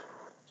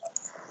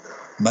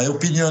my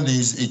opinion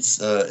is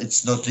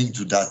it's not linked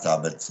to data.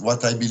 But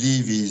what I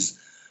believe is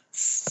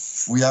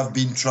we have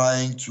been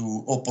trying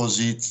to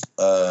opposite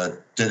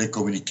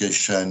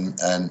telecommunication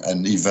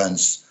and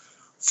events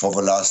for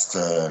the last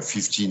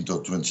 15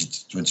 to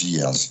 20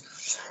 years.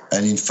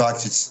 And in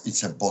fact,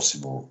 it's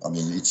impossible.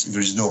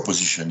 There is no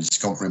opposition. It's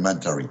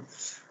complementary.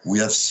 We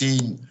have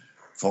seen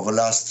for the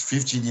last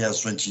 15 years,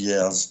 20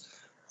 years,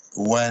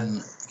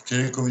 when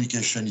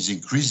telecommunication is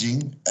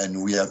increasing,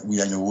 and we are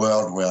in a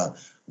world where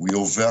we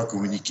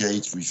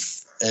over-communicate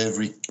with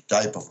every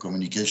type of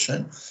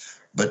communication,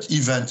 but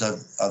events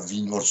have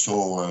been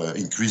also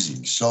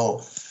increasing.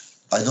 So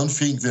I don't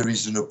think there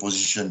is an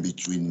opposition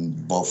between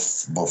both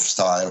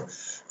style,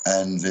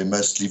 and they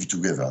must live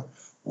together.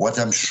 What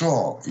I'm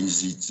sure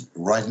is that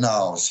right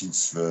now,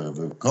 since the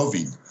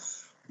COVID,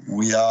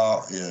 we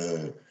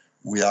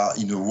are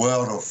in a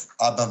world of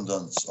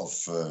abundance of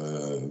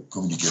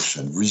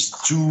communication. There is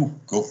too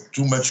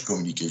much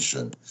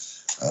communication.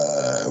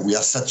 We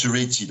are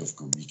saturated of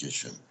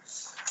communication,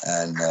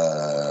 and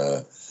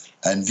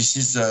this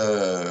is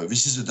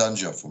a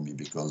danger for me,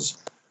 because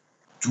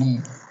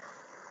too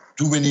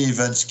too many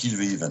events kill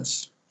the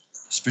events,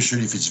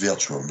 especially if it's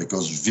virtual,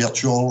 because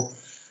virtual,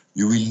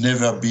 you will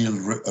never build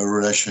a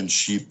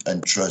relationship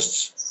and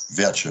trust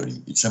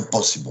virtually. It's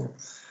impossible.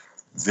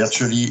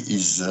 Virtually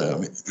has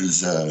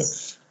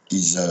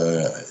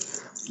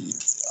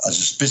a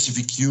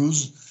specific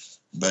use,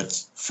 but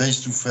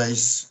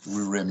face-to-face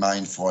will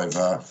remain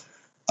forever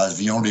as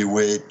the only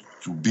way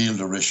to build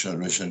a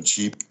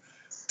relationship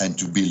and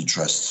to build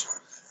trust.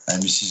 And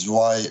this is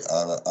why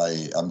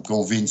I am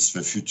convinced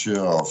the future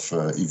of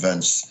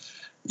events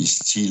is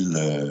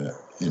still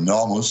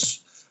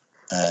enormous,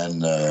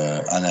 and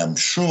I'm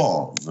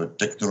sure the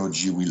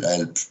technology will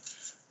help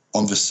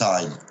on the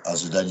side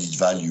as an added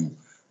value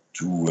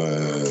to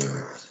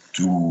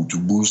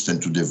boost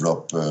and to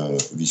develop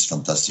this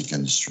fantastic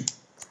industry.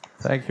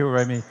 Thank you,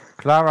 Remy.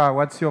 Clara,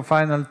 what's your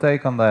final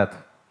take on that?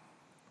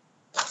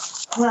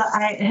 Well,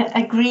 I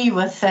agree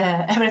with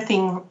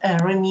everything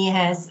Remy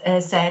has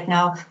said.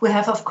 Now, we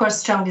have, of course,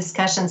 strong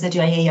discussions at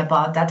UIA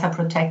about data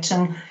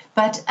protection,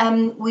 but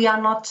we are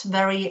not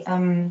very,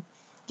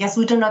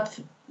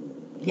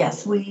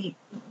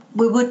 we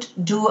would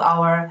do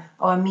our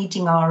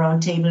meeting, our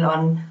roundtable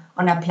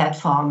on a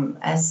platform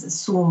as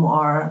Zoom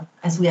or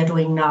as we are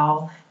doing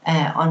now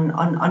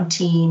on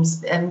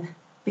Teams,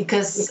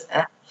 because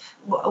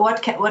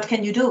what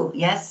can you do?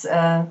 Yes,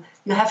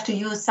 you have to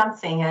use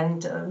something,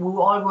 and we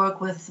all work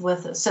with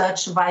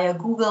search via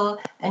Google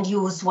and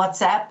use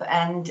WhatsApp,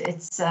 and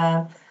it's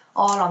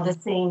all on the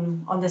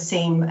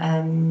same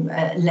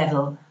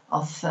level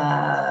of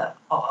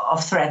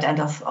threat and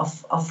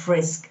of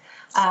risk.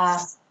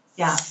 I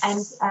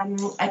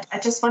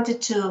just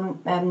wanted to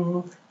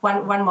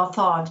one more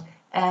thought.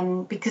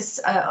 Because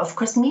of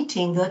course,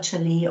 meeting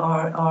virtually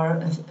or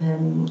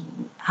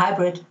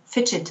hybrid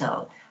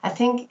Phygital, I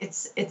think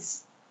this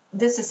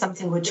is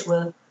something which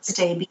will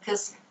stay,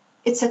 because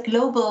it's a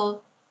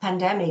global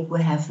pandemic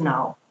we have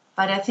now.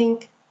 But I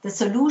think the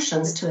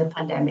solutions to a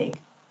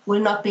pandemic will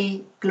not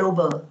be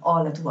global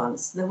all at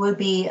once. There will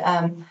be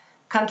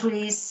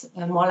countries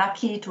more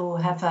lucky to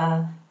have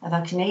a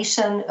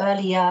vaccination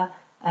earlier,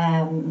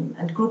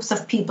 and groups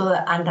of people,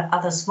 and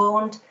others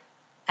won't.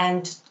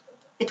 And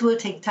it will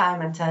take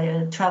time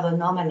until travel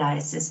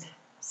normalizes.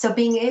 So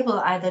being able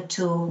either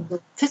to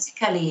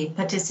physically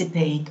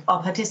participate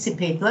or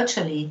participate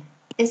virtually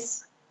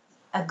is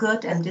a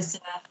good and is,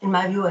 in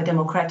my view, a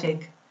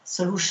democratic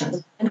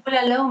solution. And will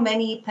allow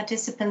many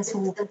participants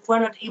who were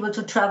not able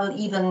to travel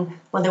even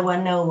when there were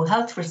no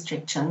health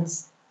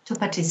restrictions to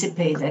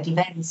participate at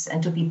events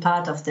and to be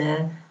part of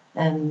the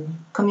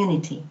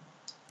community.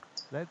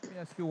 Let me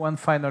ask you one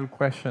final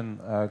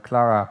question,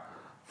 Clara.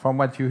 From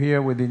what you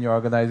hear within your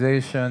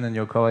organization and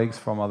your colleagues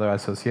from other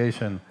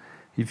associations,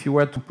 if you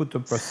were to put a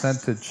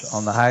percentage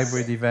on the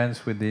hybrid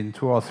events within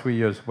 2 or 3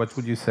 years, what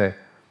would you say?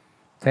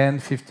 10,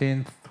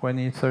 15,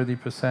 20,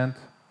 30%?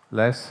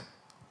 Less?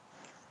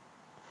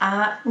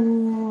 Hybrid,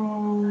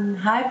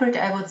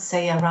 I would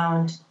say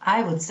around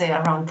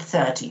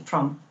 30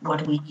 from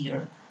what we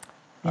hear.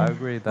 I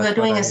agree. That's We're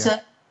doing a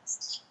survey.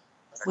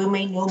 We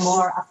may know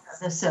more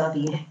after the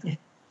survey.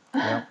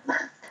 Yeah.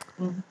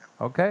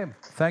 Okay,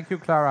 thank you,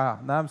 Clara.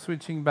 Now I'm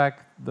switching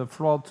back the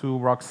floor to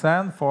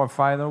Roxanne for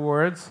final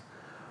words.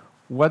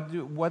 What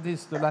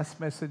is the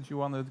last message you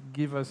want to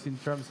give us in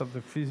terms of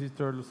the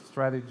Phygital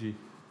strategy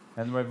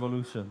and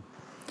revolution?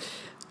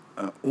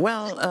 I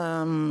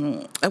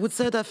would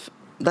say that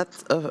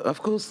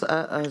of course,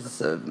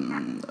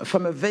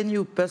 from a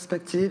venue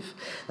perspective,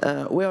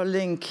 we are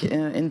linked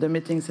in the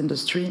meetings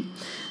industry,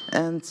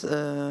 and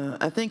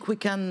I think we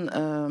can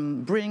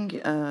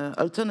bring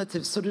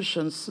alternative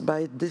solutions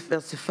by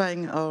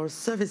diversifying our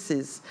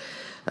services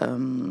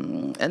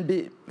and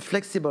be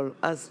flexible,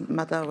 as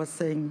Mata was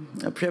saying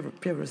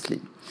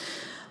previously.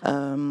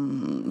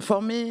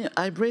 For me,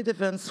 hybrid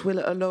events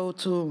will allow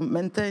to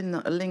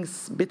maintain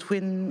links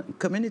between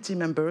community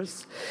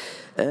members,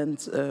 and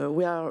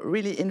we are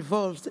really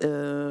involved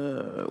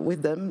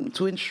with them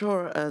to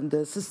ensure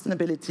the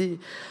sustainability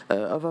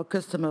of our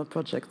customer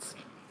projects.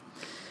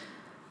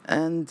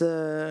 And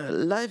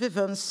live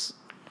events,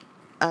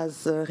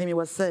 as Remy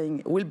was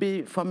saying, will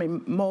be for me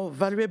more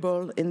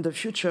valuable in the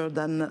future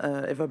than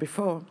ever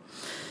before.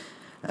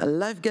 A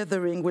live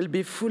gathering will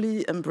be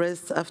fully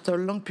embraced after a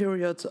long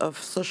period of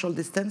social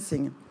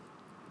distancing.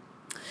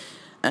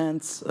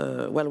 And,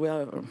 we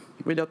are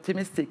really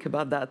optimistic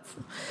about that.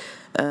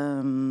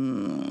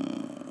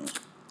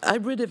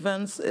 Hybrid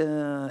events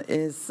have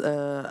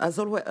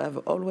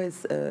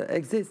always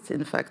exist,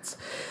 in fact,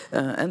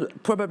 and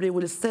probably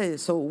will stay.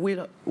 So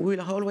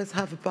we'll always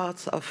have a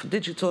part of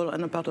digital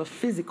and a part of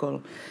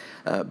physical.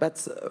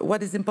 But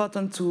what is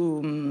important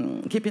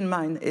to keep in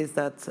mind is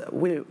that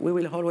we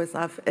will always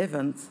have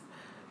events.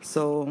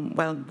 So,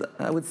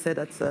 I would say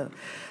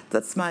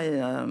that's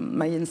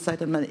my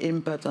insight and my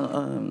input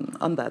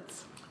on that.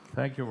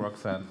 Thank you,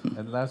 Roxanne.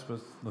 And last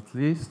but not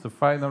least, the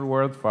final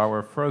word for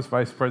our first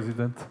Vice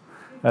President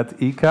at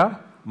ICCA,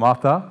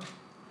 Marta.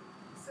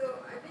 So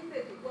I think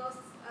that whilst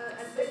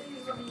as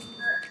venues we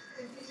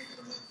continue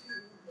to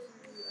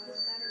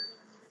manage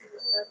and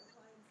support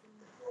clients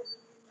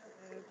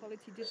and quality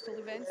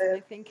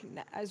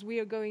think as we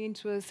are going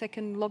into a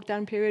second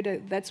lockdown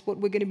period, that's what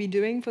we're going to be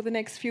doing for the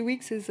next few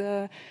weeks, is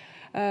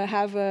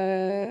have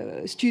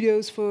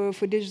studios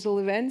for digital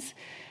events.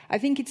 I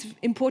think it's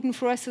important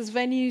for us as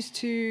venues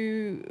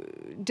to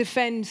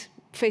defend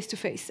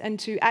face-to-face and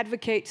to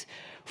advocate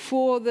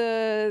for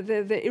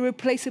the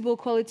irreplaceable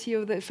quality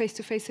of the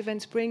face-to-face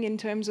events bring in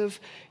terms of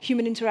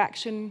human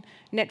interaction,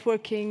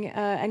 networking,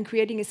 and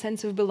creating a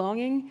sense of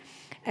belonging.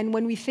 And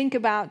when we think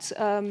about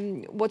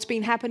what's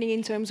been happening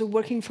in terms of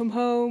working from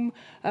home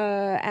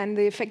and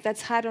the effect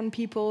that's had on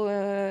people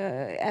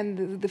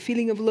and the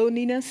feeling of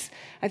loneliness,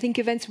 I think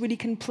events really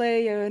can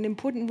play an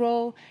important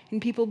role in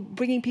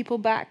bringing people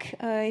back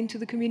into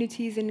the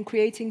communities and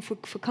creating for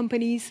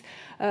companies,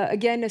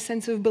 again, a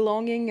sense of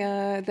belonging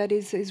that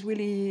is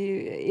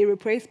really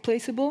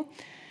irreplaceable.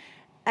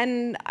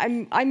 And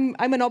I'm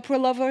an opera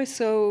lover,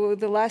 so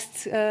the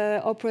last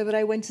opera that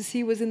I went to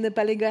see was in the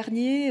Palais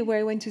Garnier, where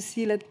I went to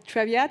see La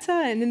Traviata,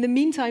 and in the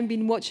meantime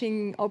been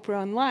watching opera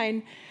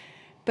online.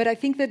 But I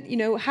think that,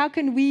 how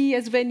can we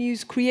as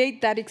venues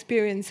create that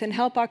experience and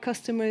help our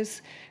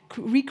customers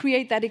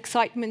recreate that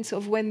excitement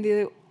of when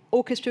the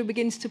orchestra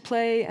begins to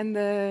play and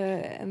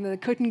the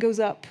curtain goes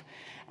up,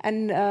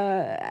 and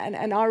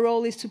our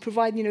role is to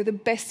provide, the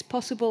best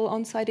possible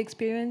on-site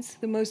experience,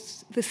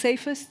 the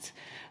safest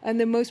and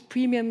the most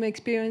premium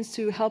experience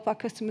to help our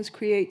customers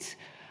create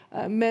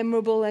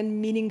memorable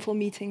and meaningful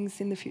meetings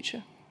in the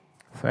future.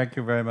 Thank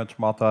you very much,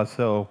 Marta.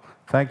 So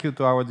thank you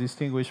to our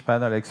distinguished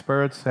panel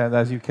experts. And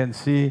as you can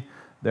see,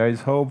 there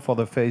is hope for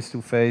the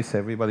face-to-face.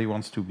 Everybody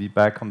wants to be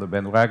back on the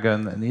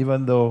bandwagon. And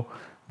even though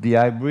the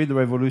hybrid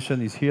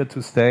revolution is here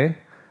to stay,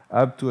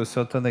 up to a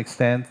certain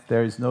extent,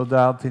 there is no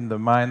doubt in the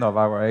mind of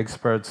our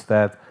experts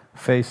that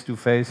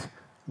face-to-face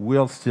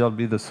will still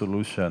be the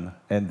solution,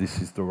 and this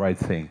is the right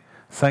thing.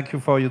 Thank you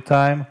for your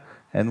time,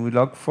 and we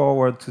look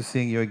forward to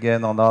seeing you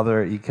again on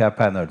other ICCA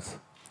panels.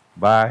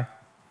 Bye.